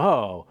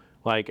 oh,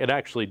 like it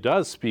actually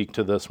does speak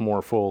to this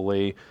more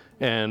fully,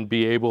 and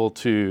be able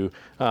to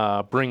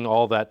bring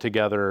all that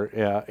together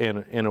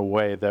in a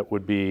way that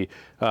would be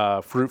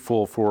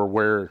fruitful for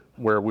where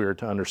we're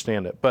to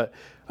understand it. But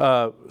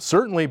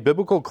certainly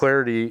biblical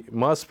clarity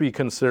must be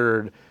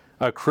considered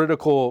a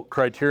critical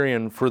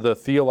criterion for the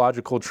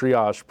theological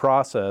triage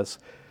process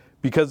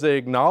because it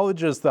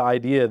acknowledges the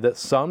idea that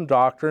some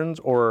doctrines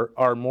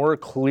are more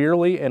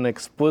clearly and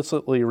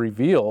explicitly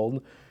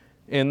revealed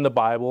in the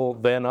Bible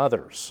than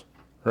others,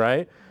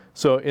 right?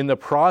 So in the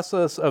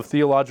process of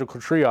theological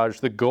triage,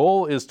 the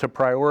goal is to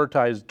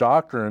prioritize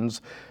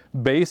doctrines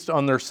based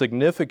on their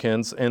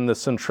significance and the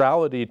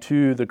centrality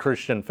to the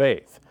Christian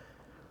faith.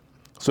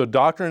 So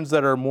doctrines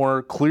that are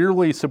more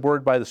clearly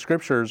supported by the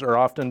Scriptures are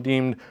often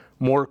deemed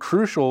more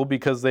crucial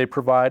because they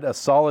provide a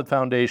solid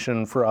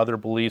foundation for other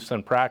beliefs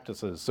and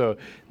practices. So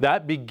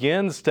that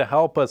begins to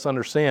help us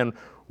understand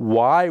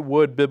why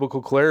would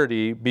biblical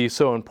clarity be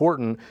so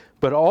important,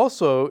 but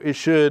also it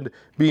should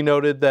be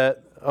noted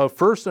that of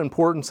first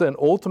importance and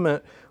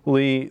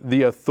ultimately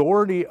the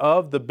authority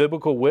of the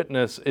biblical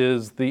witness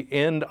is the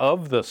end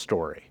of the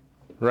story,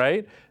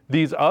 right?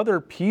 These other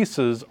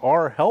pieces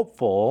are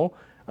helpful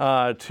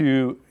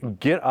to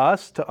get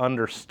us to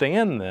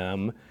understand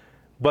them,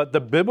 but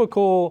the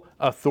biblical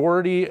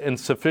authority and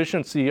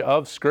sufficiency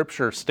of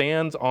Scripture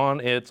stands on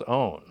its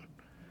own.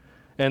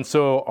 And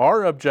so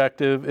our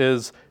objective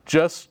is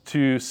just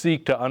to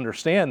seek to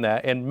understand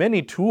that, and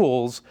many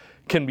tools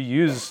can be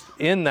used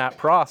in that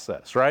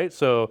process, right?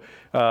 So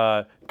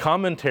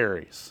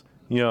commentaries,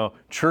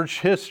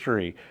 church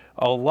history,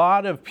 a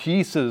lot of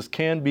pieces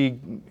can be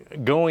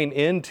going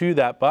into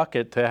that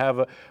bucket to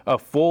have a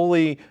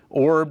fully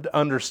orbed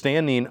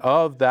understanding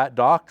of that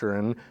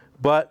doctrine,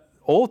 but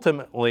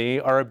ultimately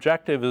our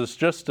objective is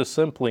just to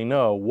simply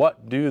know,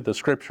 what do the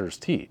Scriptures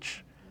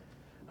teach?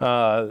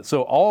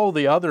 So all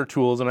the other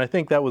tools, and I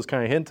think that was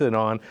kind of hinted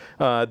on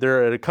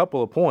there at a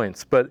couple of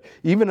points, but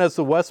even as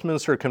the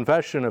Westminster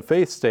Confession of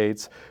Faith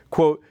states,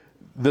 quote,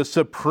 "The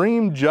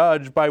supreme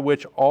judge by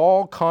which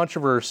all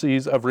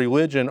controversies of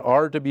religion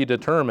are to be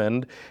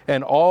determined,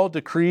 and all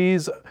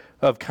decrees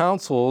of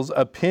councils,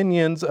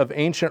 opinions of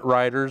ancient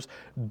writers,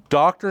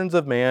 doctrines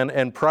of man,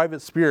 and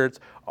private spirits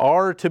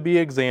are to be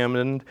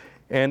examined,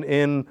 and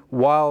in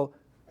while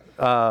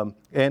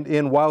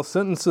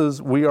sentences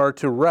we are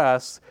to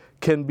rest,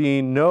 can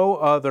be no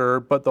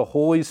other but the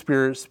Holy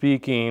Spirit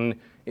speaking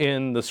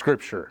in the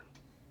Scripture."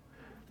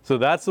 So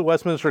that's the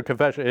Westminster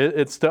Confession.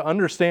 It's to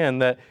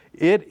understand that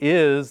it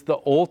is the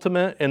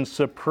ultimate and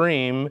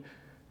supreme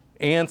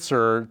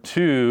answer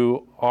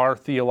to our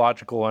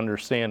theological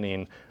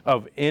understanding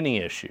of any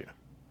issue.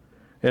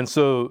 And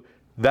so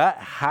that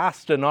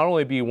has to not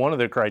only be one of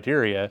the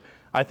criteria,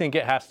 I think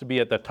it has to be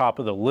at the top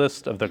of the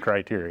list of the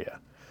criteria.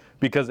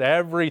 Because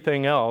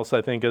everything else,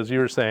 I think, as you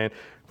were saying,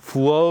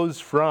 flows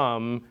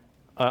from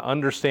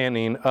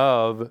understanding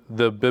of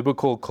the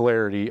biblical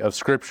clarity of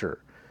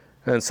Scripture.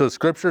 And so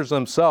Scriptures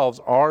themselves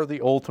are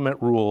the ultimate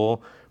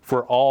rule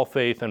for all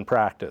faith and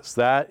practice.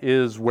 That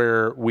is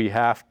where we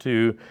have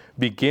to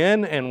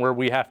begin and where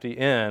we have to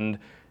end,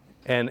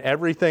 and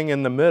everything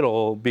in the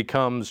middle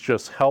becomes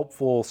just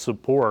helpful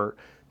support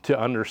to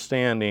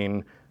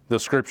understanding the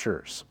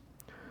Scriptures.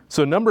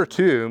 So number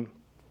 2,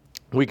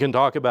 we can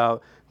talk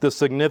about the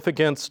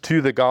significance to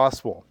the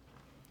gospel.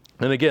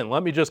 And again,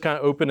 let me just kind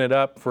of open it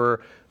up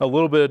for a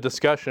little bit of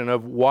discussion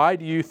of why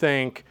do you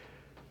think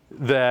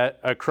that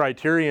a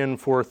criterion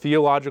for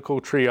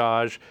theological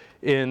triage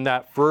in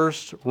that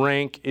first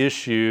rank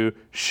issue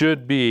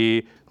should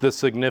be the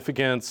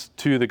significance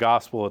to the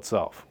gospel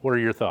itself? What are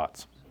your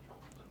thoughts?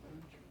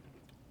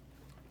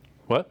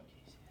 What?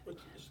 Which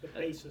is the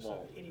basis of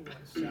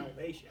anyone's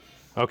salvation.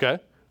 Okay.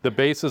 The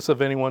basis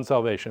of anyone's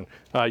salvation.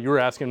 You were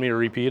asking me to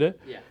repeat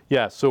it? Yeah.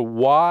 Yeah, so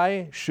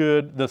why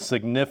should the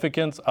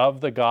significance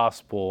of the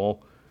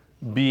gospel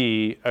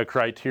be a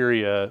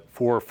criteria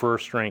for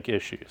first rank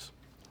issues?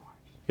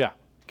 Yeah,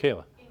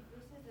 Kayla. If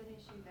this is an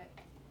issue that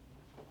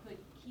could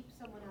keep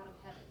someone out of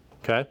heaven,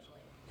 Okay.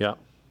 Yeah.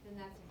 then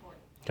that's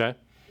important. Okay.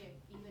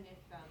 Even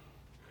if,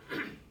 I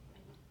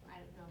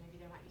don't know,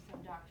 maybe there might be some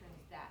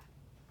doctrines that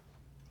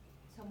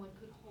someone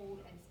could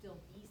hold and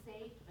still be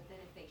saved, but then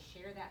if they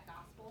share that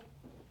gospel,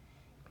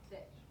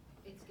 that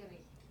it's gonna,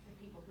 the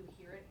people who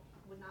hear it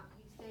would not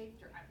be saved,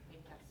 or I don't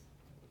think that's,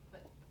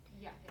 but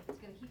yeah, if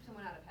it's gonna keep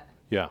someone out of heaven.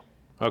 Yeah.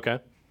 Okay.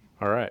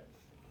 All right.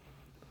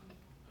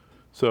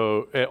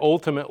 So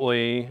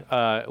ultimately,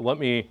 let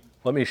me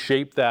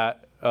shape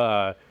that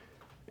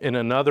in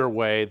another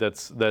way.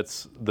 That's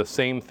the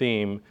same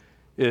theme.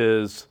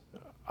 Is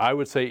I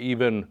would say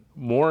even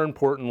more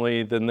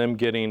importantly than them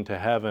getting to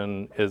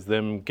heaven is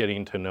them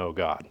getting to know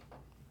God,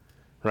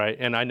 right?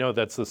 And I know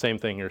that's the same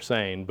thing you're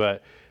saying,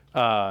 but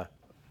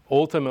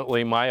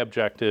ultimately my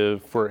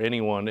objective for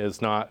anyone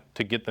is not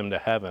to get them to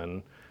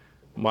heaven.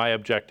 My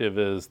objective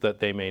is that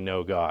they may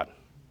know God,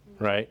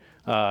 right?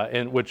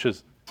 And which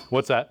is,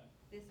 what's that?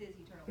 This is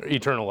eternal.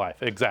 Eternal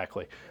life,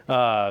 exactly.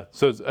 So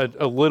it's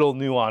a little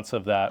nuance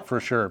of that for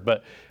sure,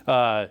 but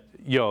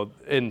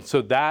and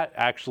so that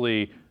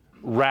actually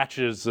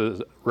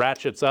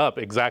ratchets up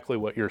exactly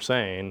what you're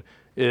saying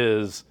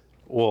is,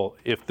 well,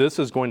 if this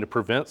is going to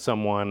prevent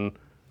someone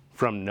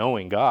from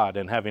knowing God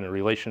and having a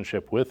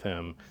relationship with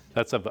Him,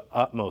 that's of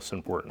utmost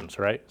importance,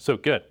 right? So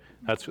good,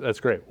 that's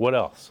great. What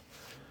else?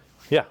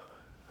 Yeah.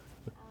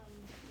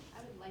 I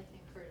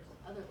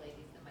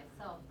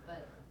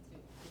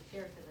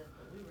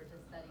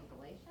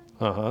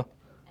Uh-huh. And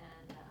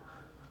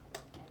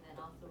then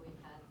also we've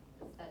had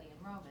the study in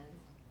Romans.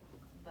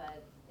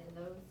 But in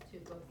those two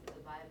books of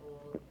the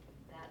Bible,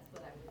 that's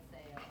what I would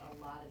say a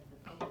lot of the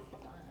focus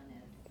is on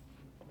is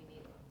we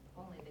need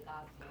only the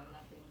gospel,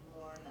 nothing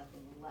more,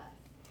 nothing less.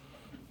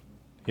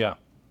 Yeah.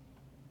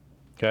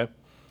 Okay.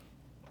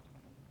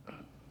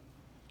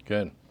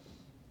 Good.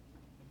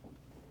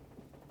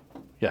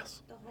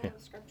 Yes. The whole Yeah.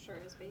 of Scripture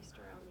is based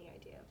around the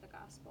idea of the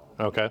gospel.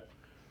 Okay.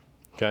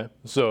 Okay.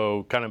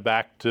 So kind of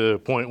back to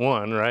point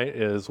one, right,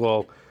 is,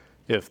 well,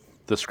 if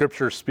the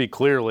scriptures speak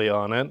clearly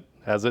on it,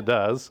 as it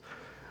does,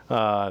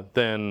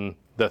 then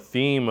the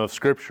theme of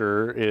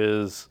scripture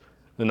is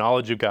the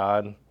knowledge of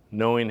God,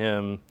 knowing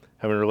him,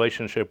 having a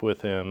relationship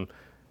with him,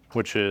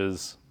 which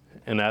is,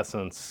 in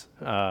essence,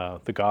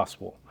 the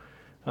gospel.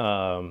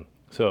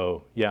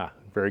 So, yeah,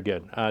 very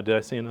good. Did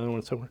I see another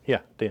one somewhere?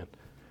 Yeah, Dan.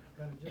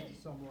 Kind of just to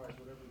summarize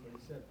what everybody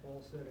said,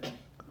 Paul said in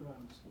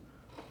Romans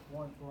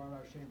 1, "For I'm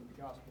not ashamed of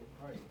the gospel of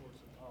Christ, for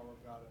it's the power of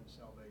God unto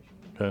salvation."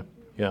 Okay.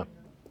 Yeah.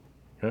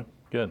 Okay.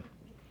 Good.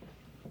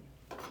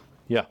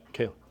 Yeah,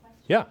 Kayla.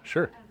 Yeah,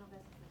 sure. I don't know if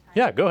this is the time.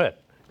 Yeah, go ahead.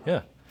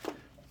 Yeah. So I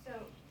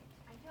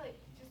feel like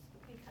just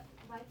because,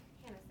 like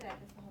Hannah said,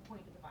 that's the whole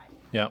point of the Bible.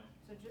 Yeah.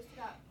 So just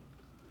about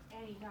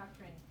any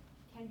doctrine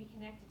can be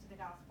connected to the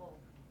gospel.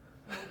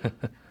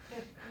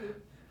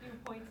 Through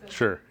points of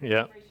Sure,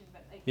 yeah. inspiration,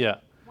 but like Yeah.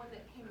 one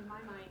that came to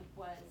my mind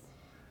was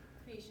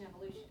creation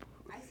evolution.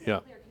 I see Yeah.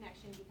 a clear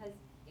connection because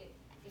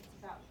it's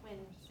about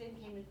when sin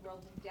came into the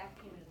world and death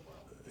came into the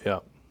world. Yeah.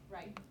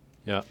 Right.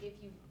 Yeah. If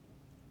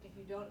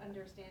you don't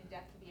understand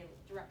death to be a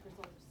direct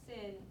result of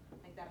sin,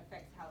 like that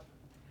affects how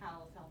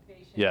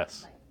salvation.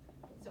 Yes. Like,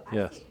 so I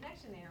Yes. see a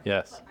connection there.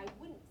 Yes. But I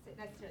wouldn't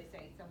necessarily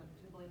say someone who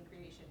doesn't believe in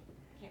creation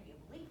can't be a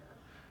believer.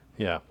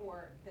 Yeah.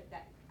 Or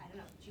that I don't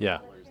know. Do you Yeah.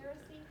 call it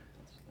heresy?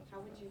 How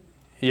would you?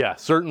 Yeah,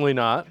 certainly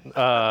not.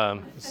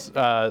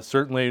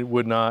 Certainly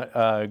would not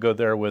go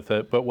there with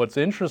it. But what's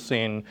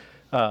interesting,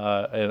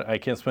 and I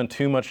can't spend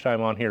too much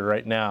time on here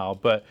right now,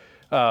 but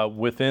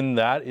within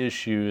that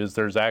issue is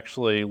there's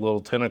actually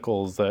little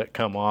tentacles that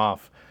come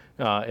off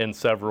in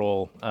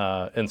several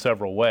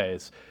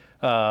ways.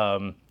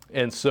 And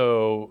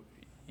so,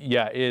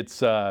 yeah,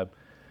 it's.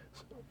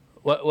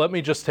 Let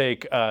me just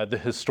take the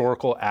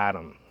historical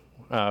Adam,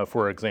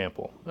 for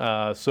example.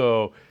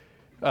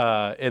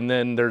 And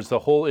then there's the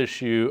whole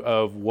issue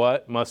of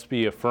what must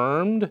be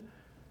affirmed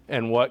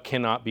and what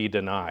cannot be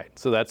denied.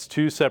 So that's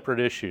two separate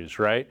issues,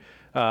 right?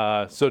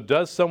 So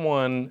does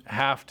someone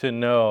have to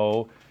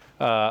know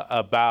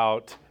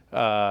about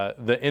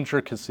the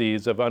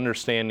intricacies of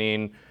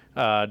understanding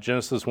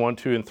Genesis 1,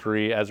 2, and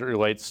 3 as it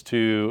relates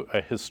to a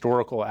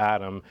historical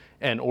Adam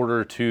in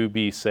order to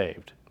be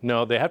saved?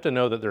 No, they have to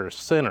know that they're a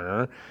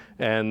sinner,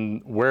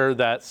 and where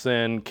that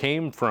sin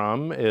came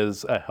from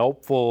is a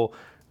helpful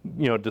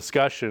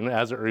discussion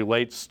as it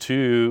relates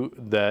to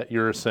that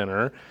you're a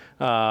sinner.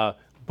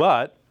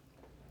 But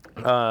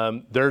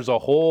there's a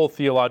whole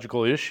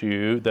theological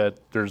issue that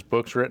there's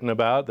books written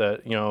about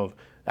that,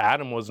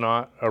 Adam was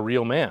not a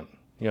real man.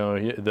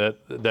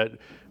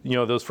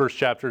 Those first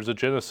chapters of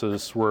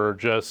Genesis were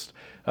just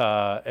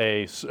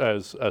a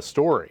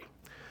story.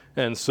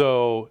 And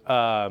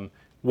so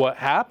what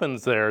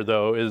happens there,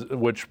 though, is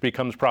which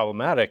becomes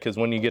problematic is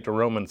when you get to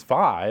Romans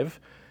 5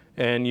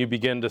 and you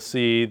begin to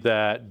see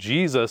that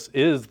Jesus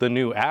is the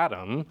new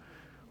Adam.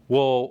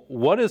 Well,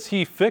 what is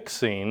he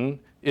fixing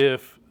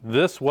if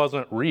this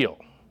wasn't real?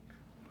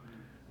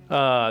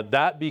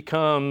 That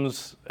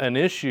becomes an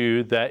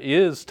issue that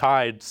is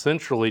tied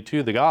centrally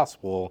to the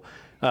gospel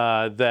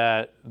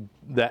that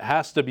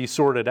has to be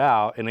sorted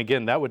out. And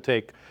again, that would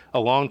take a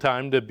long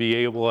time to be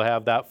able to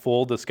have that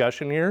full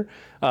discussion here.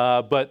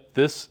 But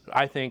this,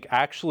 I think,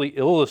 actually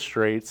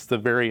illustrates the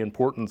very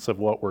importance of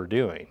what we're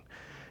doing,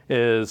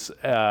 is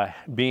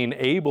being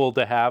able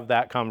to have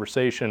that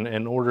conversation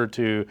in order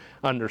to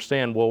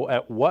understand, well,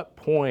 at what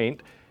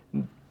point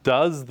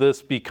does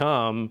this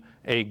become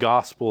a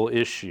gospel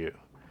issue?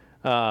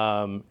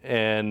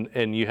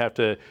 And you have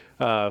to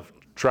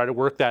try to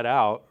work that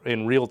out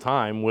in real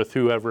time with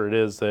whoever it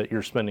is that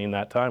you're spending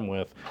that time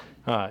with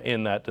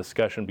in that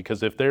discussion.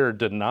 Because if they're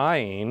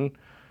denying,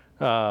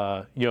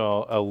 a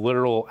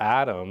literal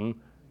Adam,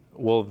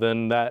 well,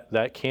 then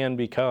that can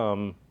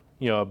become,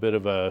 a bit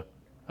of a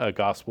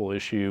gospel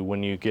issue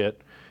when you get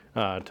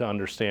to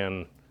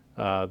understand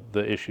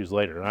the issues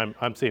later.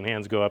 I'm seeing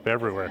hands go up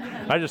everywhere.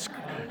 I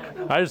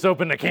just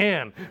opened a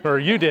can, or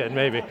you did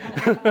maybe.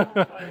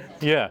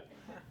 Yeah.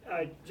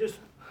 Just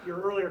your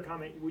earlier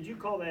comment, would you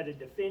call that a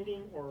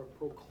defending or a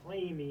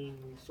proclaiming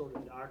sort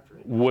of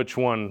doctrine? Which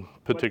one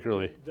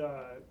particularly?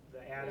 The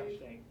Adam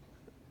thing.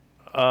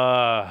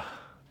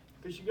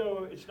 Because you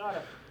go, it's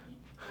not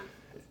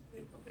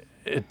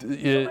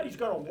somebody's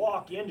going to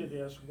walk into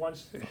this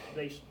once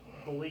they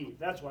believe.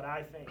 That's what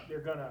I think.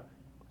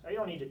 They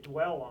don't need to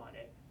dwell on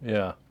it.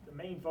 Yeah. The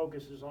main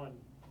focus is on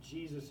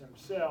Jesus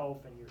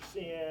himself and your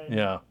sin.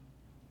 Yeah.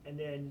 And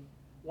then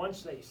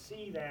once they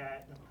see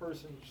that, and the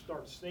person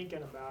starts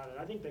thinking about it,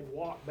 I think they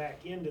walk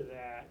back into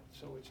that,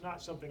 so it's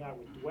not something I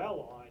would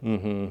dwell on.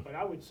 Mm-hmm. But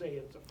I would say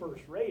it's a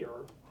first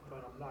rater,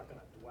 but I'm not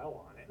gonna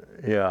dwell on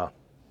it. Yeah.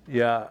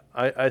 Yeah,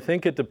 I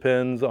think it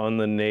depends on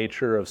the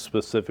nature of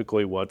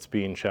specifically what's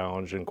being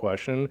challenged and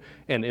questioned,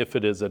 and if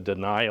it is a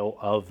denial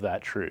of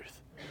that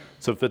truth.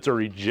 So if it's a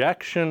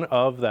rejection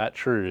of that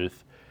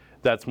truth,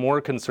 that's more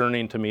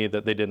concerning to me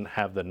that they didn't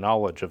have the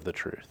knowledge of the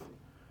truth.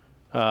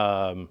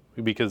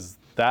 Because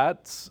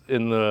that's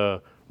in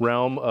the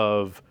realm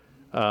of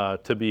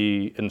to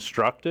be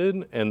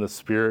instructed and the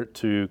Spirit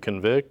to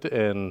convict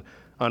and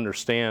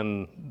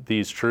understand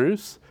these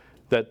truths.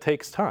 That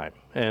takes time,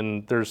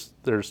 and there's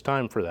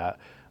time for that.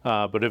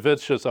 But if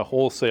it's just a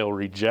wholesale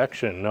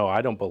rejection, no,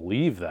 I don't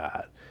believe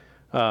that.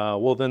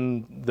 Well,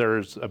 then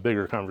there's a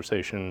bigger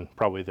conversation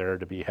probably there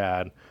to be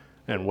had,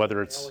 and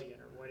whether it's Rebellion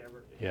or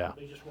whatever. Yeah.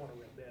 They just wanna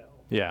rebel.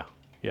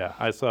 yeah.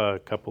 I saw a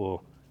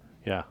couple,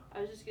 yeah.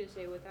 I was just gonna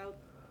say, without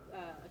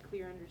a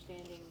clear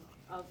understanding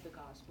of the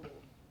gospel,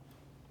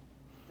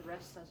 the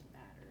rest doesn't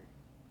matter.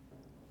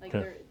 Like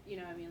Okay. there, you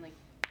know, I mean, like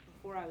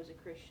before I was a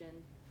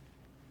Christian,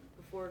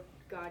 before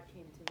God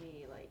came to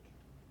me, like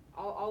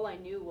all I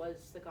knew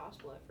was the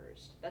gospel at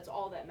first. That's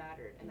all that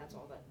mattered, and that's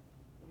all that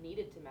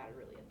needed to matter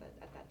really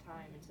at that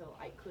time until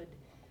I could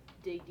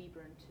dig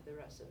deeper into the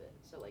rest of it.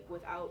 So like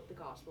without the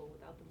gospel,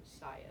 without the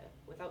Messiah,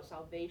 without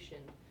salvation,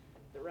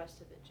 the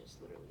rest of it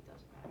just literally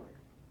doesn't matter,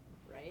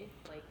 right?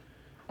 Like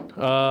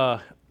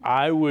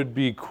I would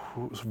be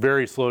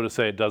very slow to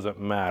say it doesn't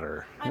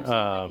matter, I'm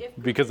saying,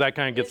 like, because that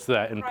kind of gets if to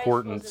that Christ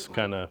importance wasn't, like,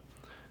 kind of.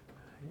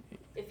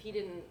 if he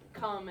didn't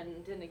come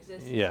and didn't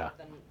exist and Yeah. stuff,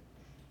 then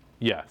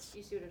Yes.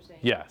 you see what I'm saying?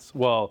 Yes.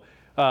 Well,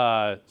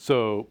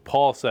 so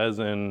Paul says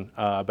in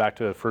back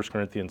to 1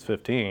 Corinthians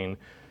 15,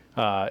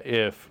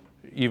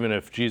 even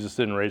if Jesus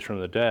didn't raise from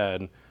the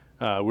dead,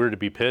 we're to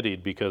be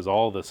pitied because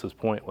all this is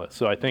pointless.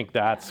 So I think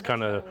that's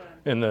kind of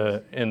in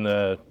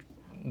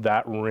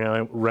that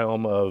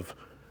realm of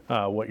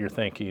what you're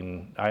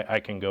thinking. I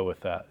can go with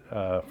that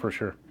for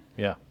sure.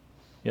 Yeah.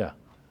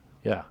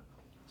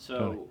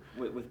 So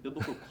with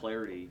biblical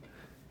clarity,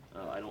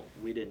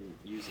 we didn't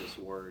use this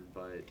word,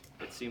 but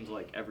it seems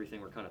like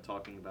everything we're kind of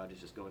talking about is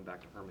just going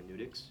back to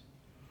hermeneutics.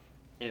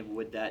 And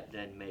would that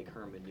then make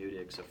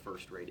hermeneutics a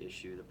first-rate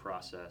issue, the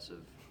process of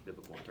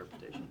biblical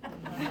interpretation?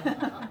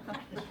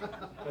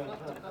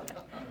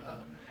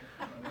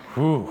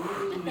 Whew.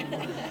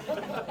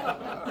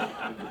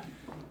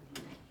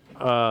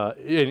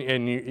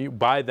 And you,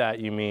 by that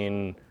you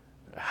mean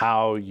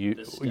how you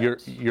The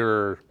steps.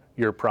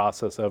 your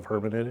process of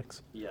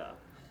hermeneutics? Yeah.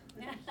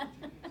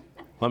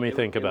 Let me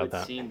think about It would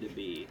that. seem to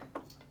be.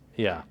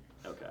 Yeah.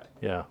 Okay.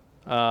 Yeah.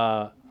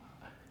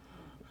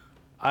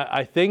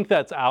 I think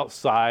that's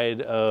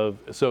outside of,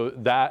 so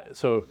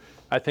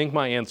I think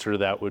my answer to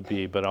that would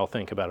be, but I'll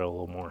think about it a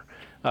little more.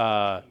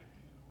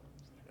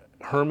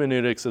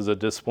 Hermeneutics is a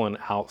discipline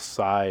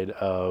outside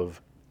of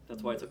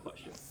That's why it's a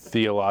question.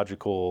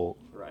 theological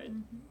Right.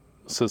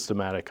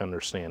 systematic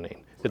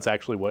understanding. It's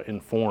actually what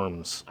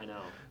informs. I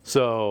know.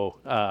 So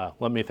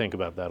let me think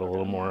about that a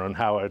little more on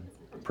how I'd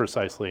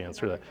precisely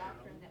answer that.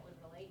 Doctrine that would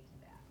relate to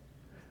that,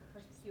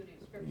 persecuted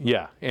scripture.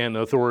 Yeah, and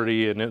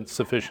authority and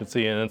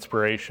insufficiency and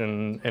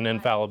inspiration and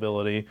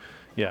infallibility.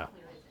 Yeah.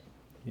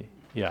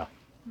 Yeah.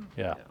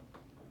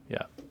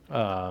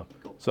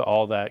 So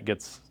all that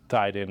gets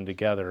tied in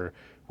together,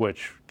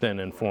 which then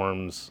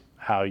informs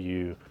how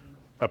you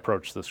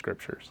approach the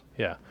scriptures.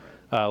 Yeah.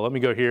 Let me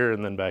go here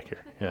and then back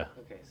here. Yeah.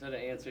 Okay, so to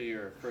answer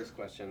your first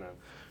question of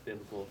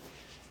biblical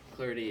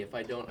clarity, if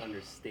I don't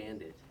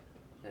understand it,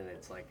 then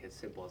it's like as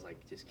simple as like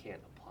just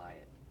can't apply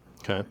it.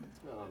 Okay.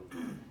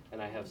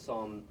 And I have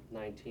Psalm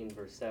 19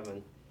 verse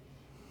 7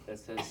 that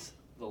says,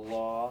 "The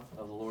law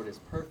of the Lord is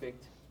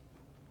perfect,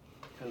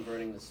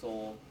 converting the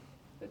soul.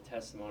 The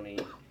testimony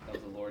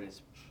of the Lord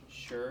is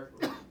sure,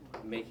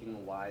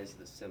 making wise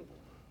the simple."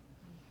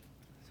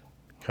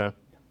 Okay.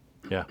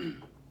 Yeah.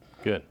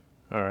 Good.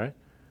 All right.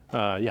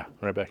 Yeah,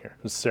 right back here.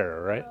 This is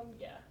Sarah, right?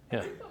 Yeah. Yeah.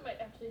 I think what might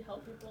actually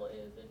help people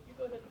is if you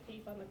go to the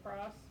thief on the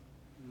cross,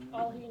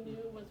 all he knew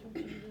was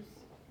who Jesus,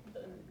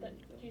 that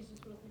Jesus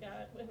was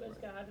God, and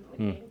the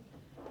King.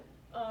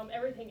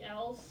 Everything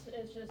else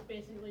is just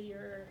basically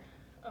your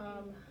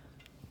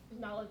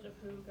knowledge of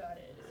who God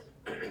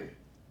is. It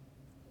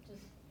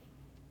just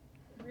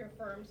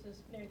reaffirms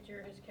his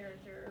nature, his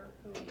character,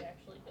 who he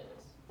actually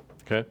is.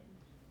 Okay.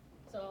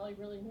 So all you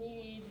really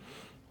need,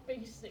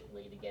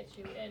 basically, to get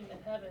you into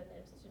heaven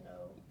is to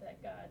know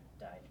that God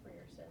died for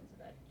your sins and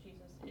that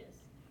Jesus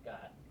is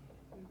God.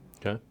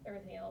 Okay.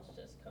 Everything else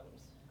just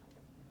comes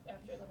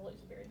after the Holy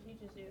Spirit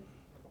teaches you.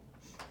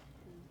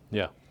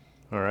 Yeah.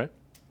 All right.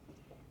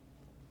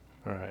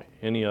 All right.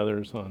 Any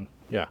others on?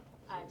 Yeah.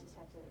 I just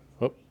have to.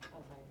 Oh,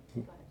 Oh,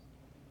 sorry.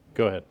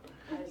 go ahead.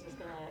 I was just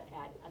going to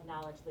add a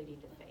knowledge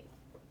leading to faith.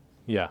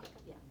 Yeah.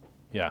 Yeah.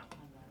 Yeah. On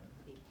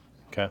the thief.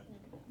 Okay.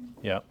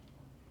 Yeah.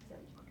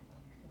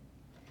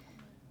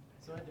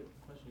 So I had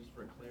a question just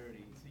for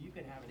clarity. So you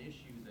can have an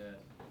issue that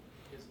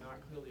is not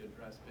clearly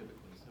addressed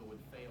biblically, so it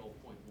would fail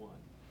point one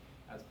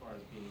as far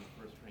as being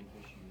a first-rank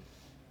issue.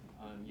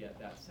 Yet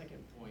that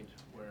second point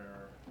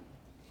where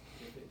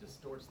if it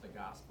distorts the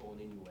gospel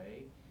in any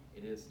way,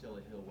 it is still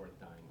a hill worth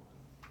dying on.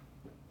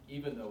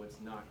 Even though it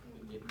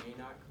may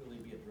not clearly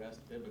be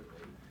addressed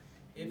biblically,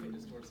 if it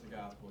distorts the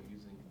gospel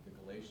using the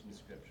Galatian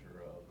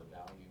scripture of the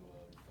value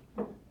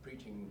of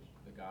preaching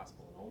the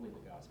gospel and only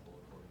the gospel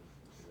according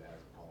to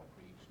as Paul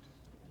preached,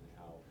 and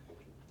how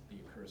the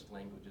accursed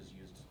language is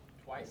used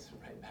twice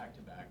right back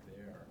to back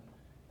there,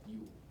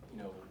 you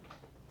know,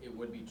 it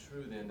would be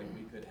true then that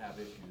we could have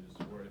issues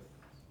worth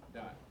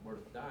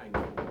dying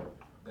for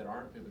that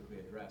aren't biblically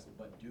addressed,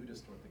 but do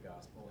distort the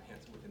gospel,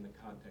 hence within the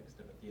context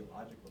of a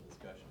theological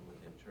discussion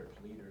within church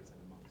leaders and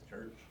amongst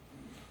church,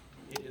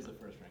 it is a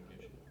first-rank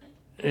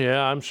issue.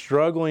 Yeah, I'm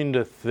struggling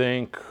to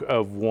think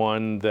of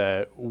one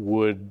that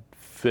would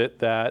fit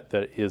that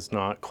is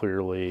not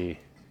clearly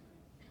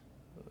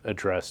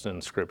addressed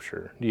in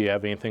Scripture. Do you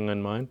have anything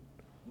in mind?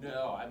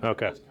 No, I'm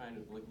okay. just kind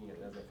of looking at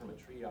it from a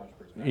triage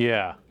perspective.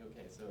 Yeah.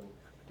 Okay, so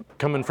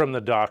coming from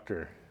the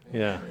doctor.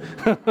 Yeah.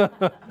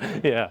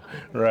 Yeah,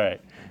 right.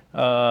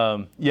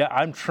 Yeah,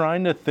 I'm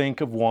trying to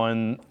think of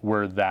one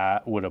where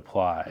that would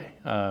apply.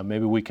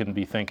 Maybe we can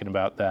be thinking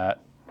about that,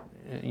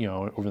 you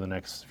know, over the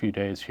next few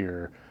days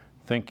here.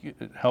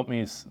 Help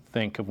me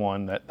think of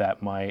one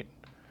that might,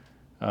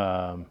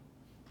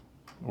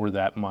 where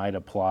that might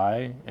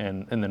apply,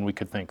 and then we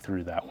could think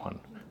through that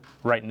one.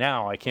 Right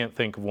now, I can't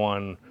think of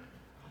one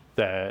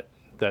that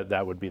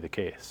would be the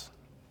case,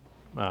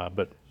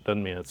 but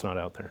doesn't mean it's not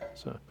out there.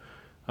 So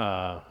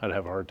I'd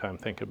have a hard time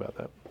thinking about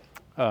that.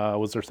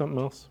 Was there something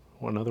else?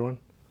 One other one?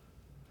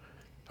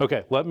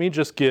 Okay, let me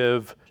just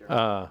give.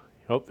 Oh,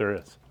 there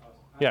is.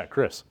 Yeah,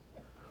 Chris.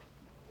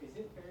 Is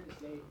it fair to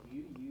say would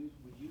you use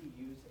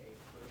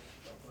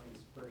one of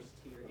these first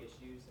tier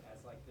issues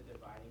as like the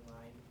dividing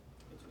line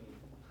between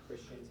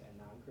Christians and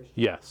non-Christians?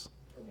 Yes.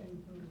 Okay.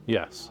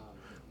 Yes.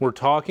 We're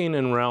talking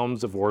in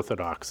realms of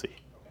orthodoxy. Okay.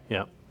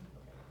 Yeah. Okay.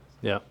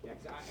 Yeah. Yeah,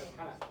 because I was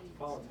kind of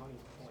following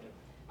Tony's point,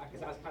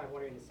 because I was kind of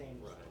wondering the same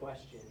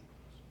question.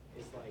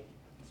 Is like,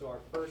 so our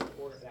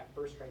that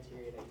first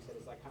criteria that you said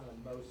is like kind of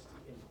the most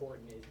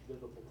important is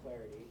biblical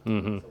clarity.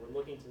 Mm-hmm. So we're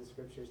looking to the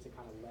scriptures to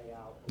kind of lay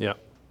out, Yeah.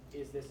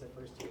 is this a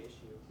first tier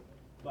issue?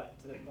 But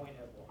to the point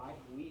of,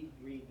 we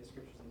read the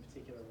scriptures in a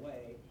particular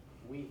way,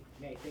 we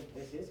may think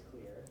this is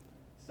clear.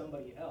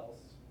 Somebody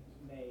else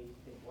may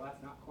think, well,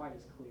 that's not quite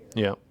as clear.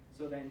 Yeah.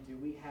 So then do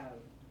we have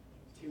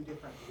two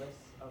different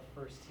lists of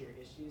first tier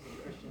issues and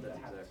Christians that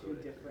have two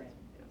different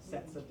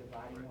sets of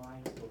dividing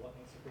lines for what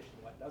makes a Christian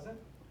and what doesn't?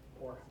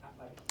 Or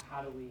like,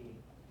 how do we,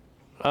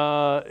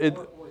 or to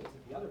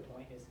the other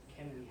point is,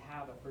 can we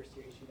have a first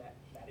tier issue that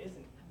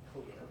isn't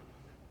clear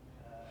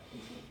in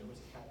scripture, which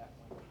is kind of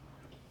that point?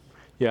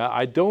 Yeah,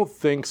 I don't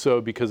think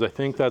so, because I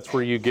think that's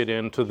where you get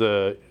into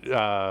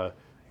the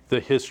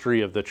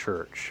history of the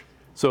church.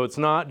 So it's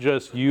not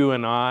just you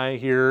and I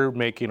here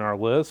making our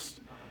list.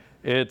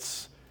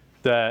 It's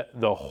that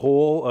the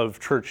whole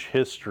of church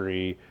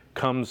history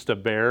comes to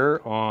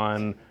bear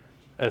on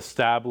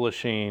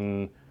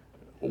establishing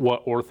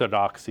what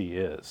orthodoxy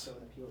is. So an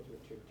appeal to a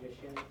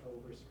tradition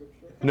over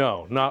scripture?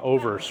 No, not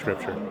over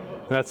scripture.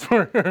 That's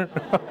where.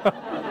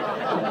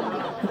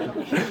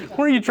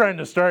 Where are you trying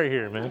to start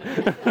here, man?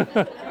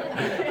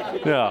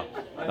 No.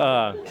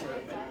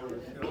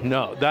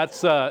 No,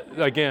 that's,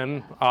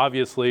 again,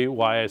 obviously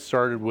why I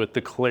started with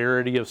the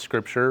clarity of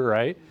Scripture,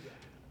 right?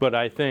 But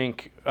I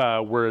think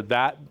where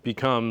that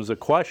becomes a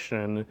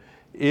question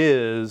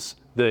is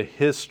the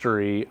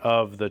history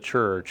of the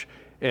church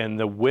and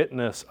the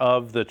witness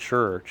of the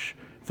church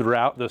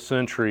throughout the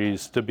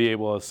centuries to be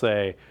able to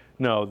say,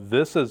 no,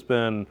 this has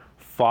been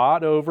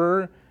fought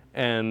over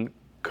and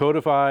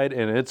codified,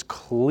 and it's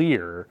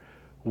clear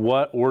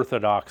what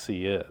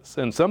orthodoxy is.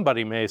 And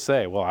somebody may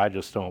say, well, I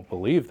just don't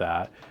believe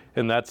that.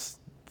 And that's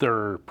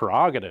their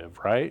prerogative,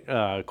 right?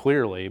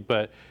 Clearly.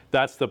 But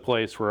that's the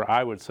place where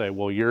I would say,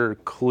 well, you're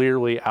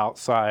clearly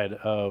outside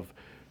of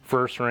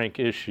first rank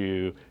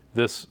issue.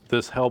 This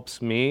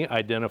helps me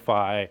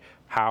identify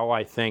how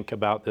I think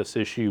about this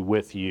issue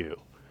with you.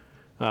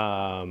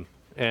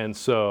 And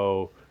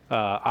so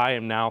I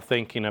am now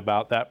thinking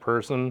about that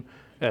person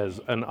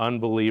as an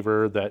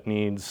unbeliever that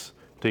needs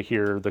to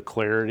hear the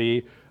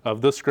clarity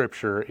of the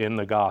Scripture in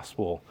the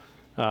gospel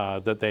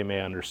that they may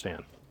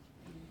understand.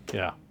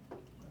 Yeah.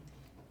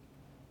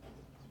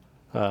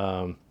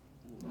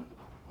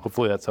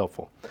 Hopefully that's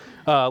helpful.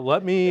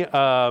 Let me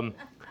go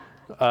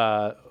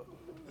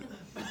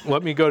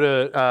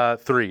to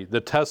 3,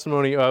 the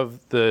testimony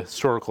of the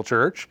historical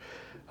church.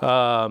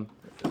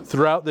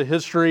 Throughout the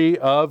history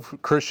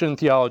of Christian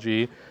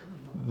theology,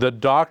 the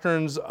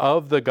doctrines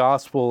of the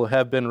gospel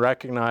have been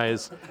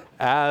recognized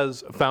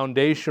as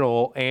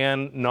foundational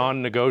and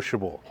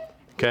non-negotiable.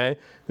 Okay?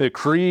 The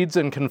creeds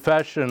and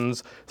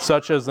confessions,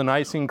 such as the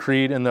Nicene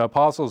Creed and the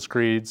Apostles'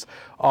 Creeds,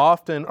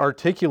 often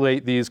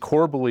articulate these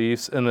core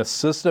beliefs in a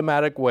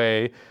systematic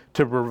way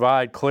to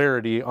provide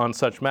clarity on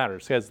such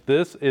matters. Because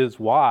this is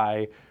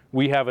why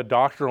we have a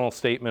doctrinal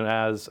statement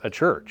as a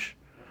church.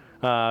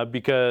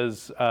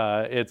 Because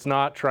it's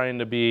not trying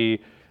to be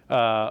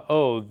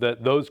that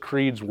those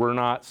creeds were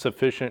not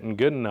sufficient and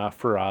good enough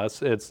for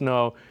us. It's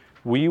no,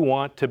 we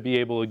want to be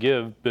able to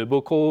give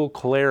biblical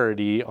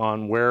clarity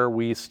on where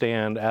we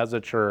stand as a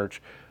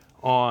church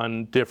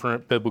on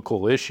different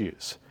biblical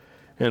issues.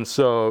 And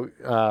so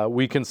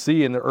we can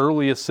see in the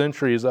earliest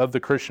centuries of the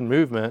Christian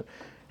movement,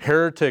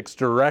 heretics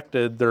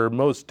directed their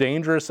most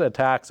dangerous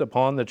attacks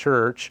upon the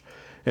church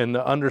in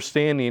the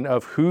understanding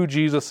of who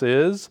Jesus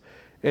is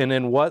and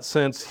in what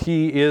sense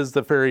he is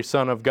the very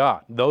Son of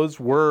God. Those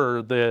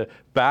were the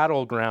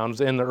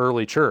battlegrounds in the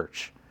early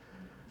church.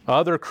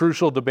 Other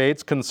crucial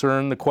debates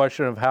concern the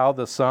question of how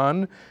the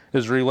Son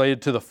is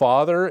related to the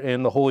Father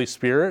and the Holy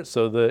Spirit,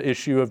 so the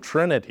issue of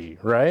Trinity,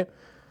 right?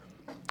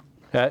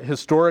 At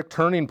historic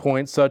turning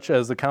points such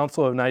as the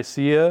Council of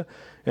Nicaea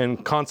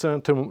and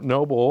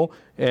Constantinople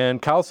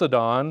and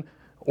Chalcedon,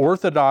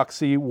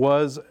 orthodoxy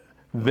was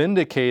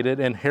vindicated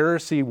and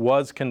heresy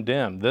was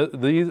condemned.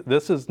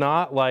 This is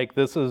not like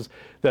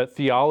that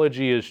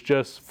theology is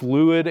just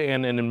fluid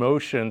and in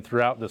motion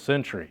throughout the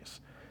centuries.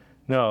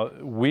 No,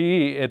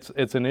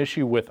 it's an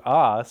issue with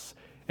us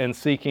and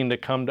seeking to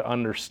come to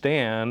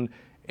understand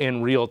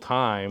in real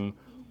time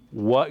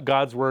what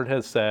God's Word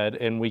has said,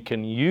 and we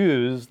can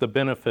use the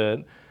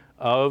benefit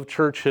of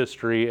church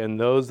history and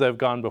those that have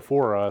gone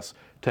before us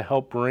to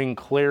help bring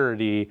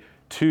clarity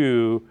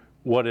to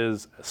what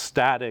is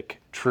static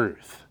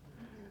truth.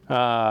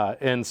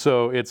 And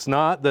so it's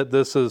not that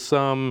this is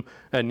some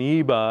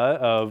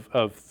amoeba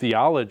of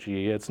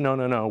theology. It's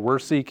no. We're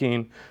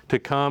seeking to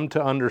come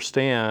to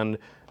understand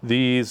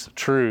these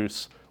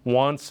truths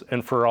once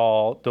and for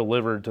all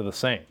delivered to the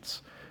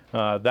saints.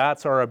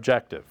 That's our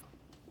objective.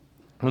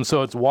 And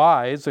so it's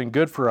wise and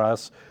good for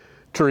us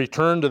to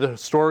return to the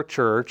historic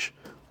church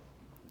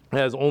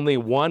as only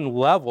one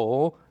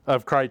level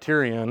of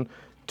criterion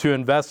to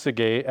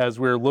investigate as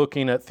we're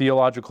looking at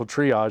theological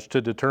triage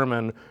to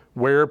determine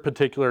where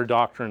particular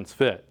doctrines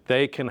fit.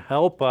 They can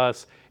help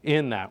us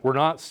in that. We're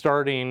not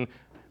starting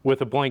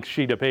with a blank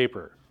sheet of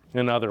paper,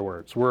 in other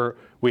words.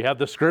 We have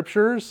the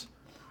scriptures,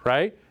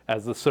 right,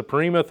 as the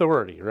supreme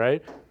authority,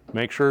 right?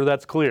 Make sure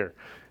that's clear.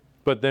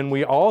 But then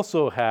we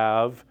also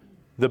have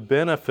the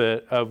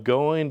benefit of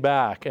going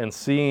back and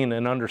seeing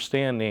and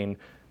understanding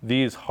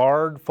these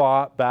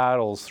hard-fought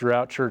battles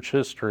throughout church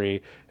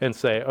history and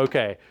say,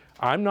 okay,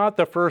 I'm not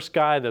the first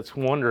guy that's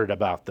wondered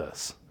about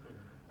this.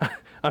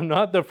 I'm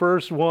not the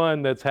first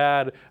one that's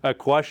had a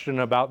question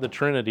about the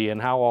Trinity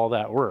and how all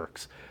that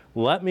works.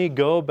 Let me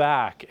go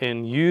back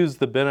and use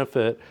the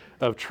benefit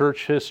of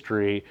church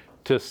history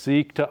to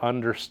seek to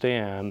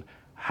understand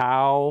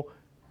how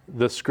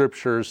the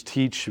scriptures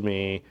teach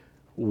me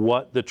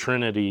what the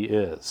Trinity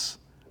is,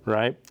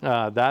 right?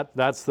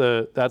 That's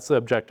the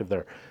objective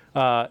there.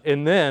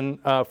 And then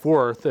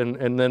fourth,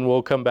 and then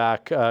we'll come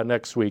back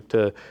next week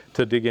to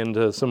dig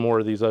into some more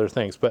of these other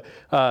things. But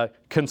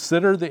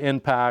consider the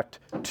impact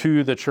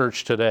to the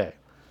church today.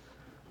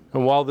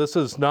 And while this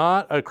is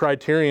not a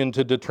criterion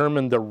to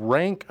determine the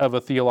rank of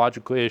a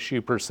theological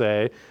issue per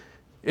se,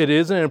 it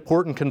is an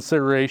important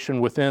consideration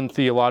within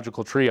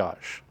theological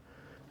triage.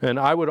 And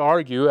I would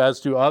argue, as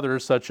do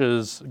others such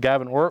as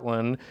Gavin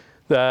Ortland,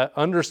 that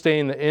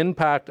understanding the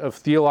impact of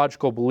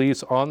theological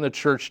beliefs on the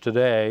church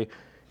today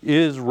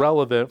is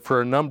relevant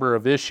for a number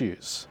of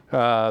issues.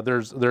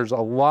 There's a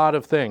lot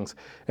of things.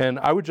 And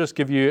I would just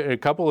give you a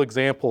couple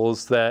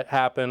examples that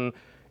happen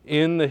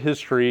in the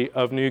history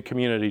of New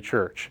Community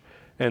Church.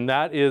 And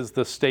that is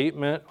the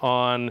statement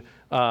on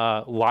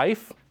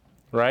life,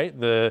 right?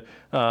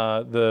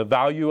 The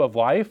value of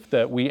life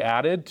that we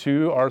added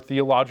to our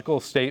theological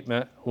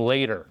statement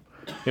later.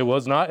 It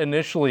was not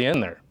initially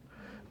in there.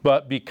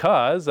 But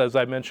because, as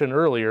I mentioned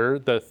earlier,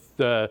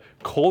 the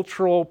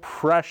cultural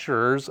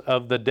pressures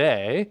of the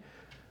day,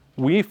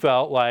 we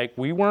felt like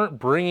we weren't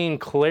bringing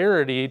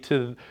clarity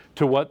to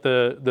what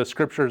the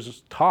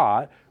scriptures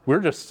taught.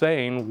 We're just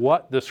saying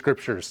what the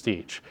scriptures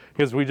teach,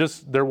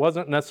 because there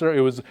wasn't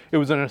necessarily, it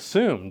was an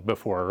assumed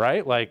before,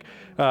 right? Like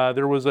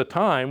there was a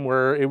time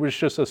where it was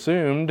just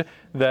assumed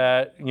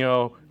that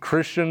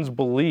Christians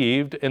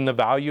believed in the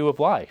value of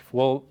life.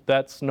 Well,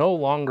 that's no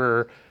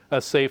longer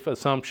a safe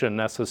assumption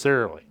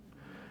necessarily.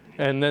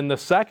 And then the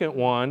second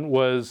one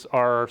was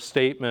our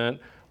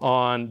statement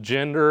on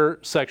gender,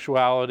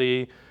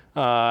 sexuality,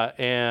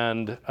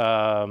 and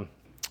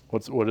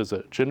what is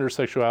it? Gender,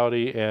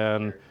 sexuality,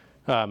 and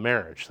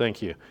marriage.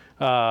 Thank you.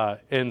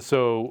 And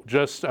so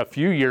just a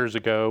few years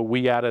ago,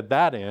 we added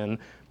that in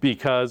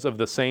because of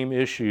the same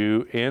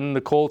issue in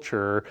the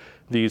culture,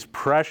 these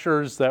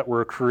pressures that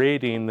were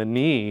creating the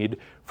need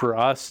for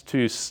us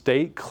to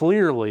state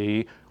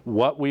clearly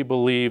what we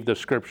believe the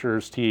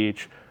scriptures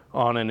teach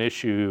on an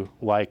issue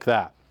like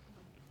that.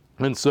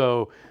 And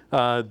so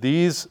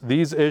these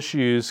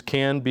issues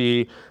can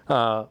be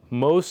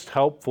most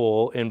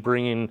helpful in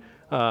bringing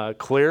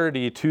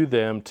clarity to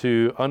them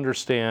to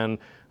understand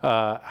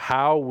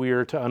how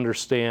we're to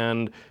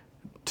understand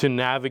to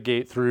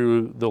navigate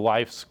through the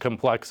life's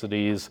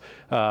complexities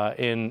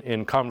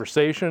in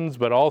conversations,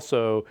 but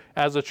also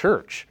as a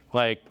church.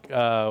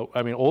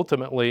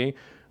 Ultimately,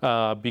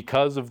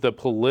 because of the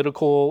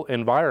political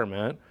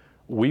environment,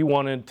 we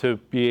wanted to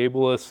be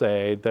able to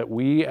say that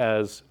we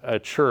as a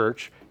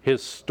church,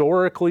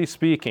 historically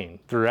speaking,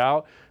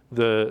 throughout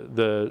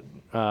the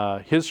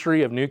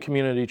history of New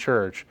Community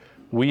Church,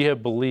 we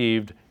have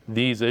believed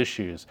these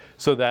issues,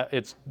 so that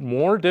it's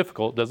more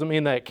difficult, doesn't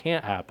mean that it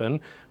can't happen,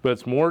 but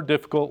it's more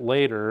difficult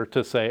later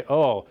to say,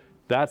 oh,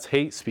 that's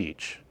hate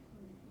speech,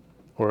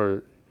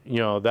 or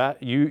that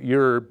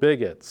you're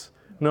bigots.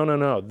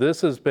 No.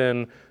 This has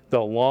been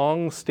the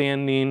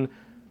long-standing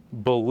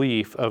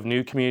belief of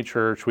New Community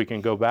Church. We can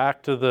go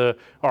back to the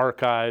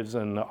archives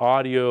and the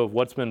audio of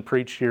what's been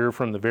preached here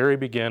from the very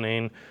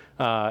beginning,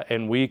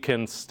 and we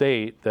can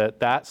state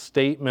that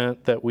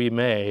statement that we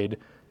made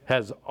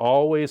has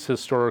always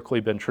historically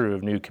been true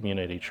of New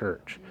Community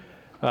Church.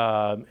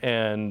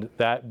 And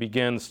that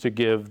begins to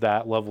give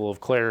that level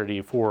of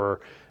clarity for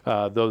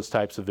those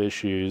types of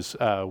issues,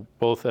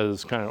 both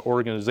as kind of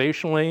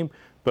organizationally,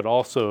 but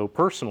also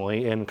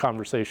personally in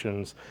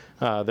conversations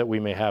that we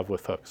may have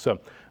with folks.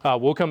 So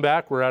we'll come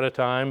back. We're out of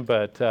time,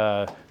 but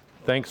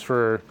thanks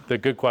for the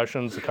good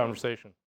questions, the conversation.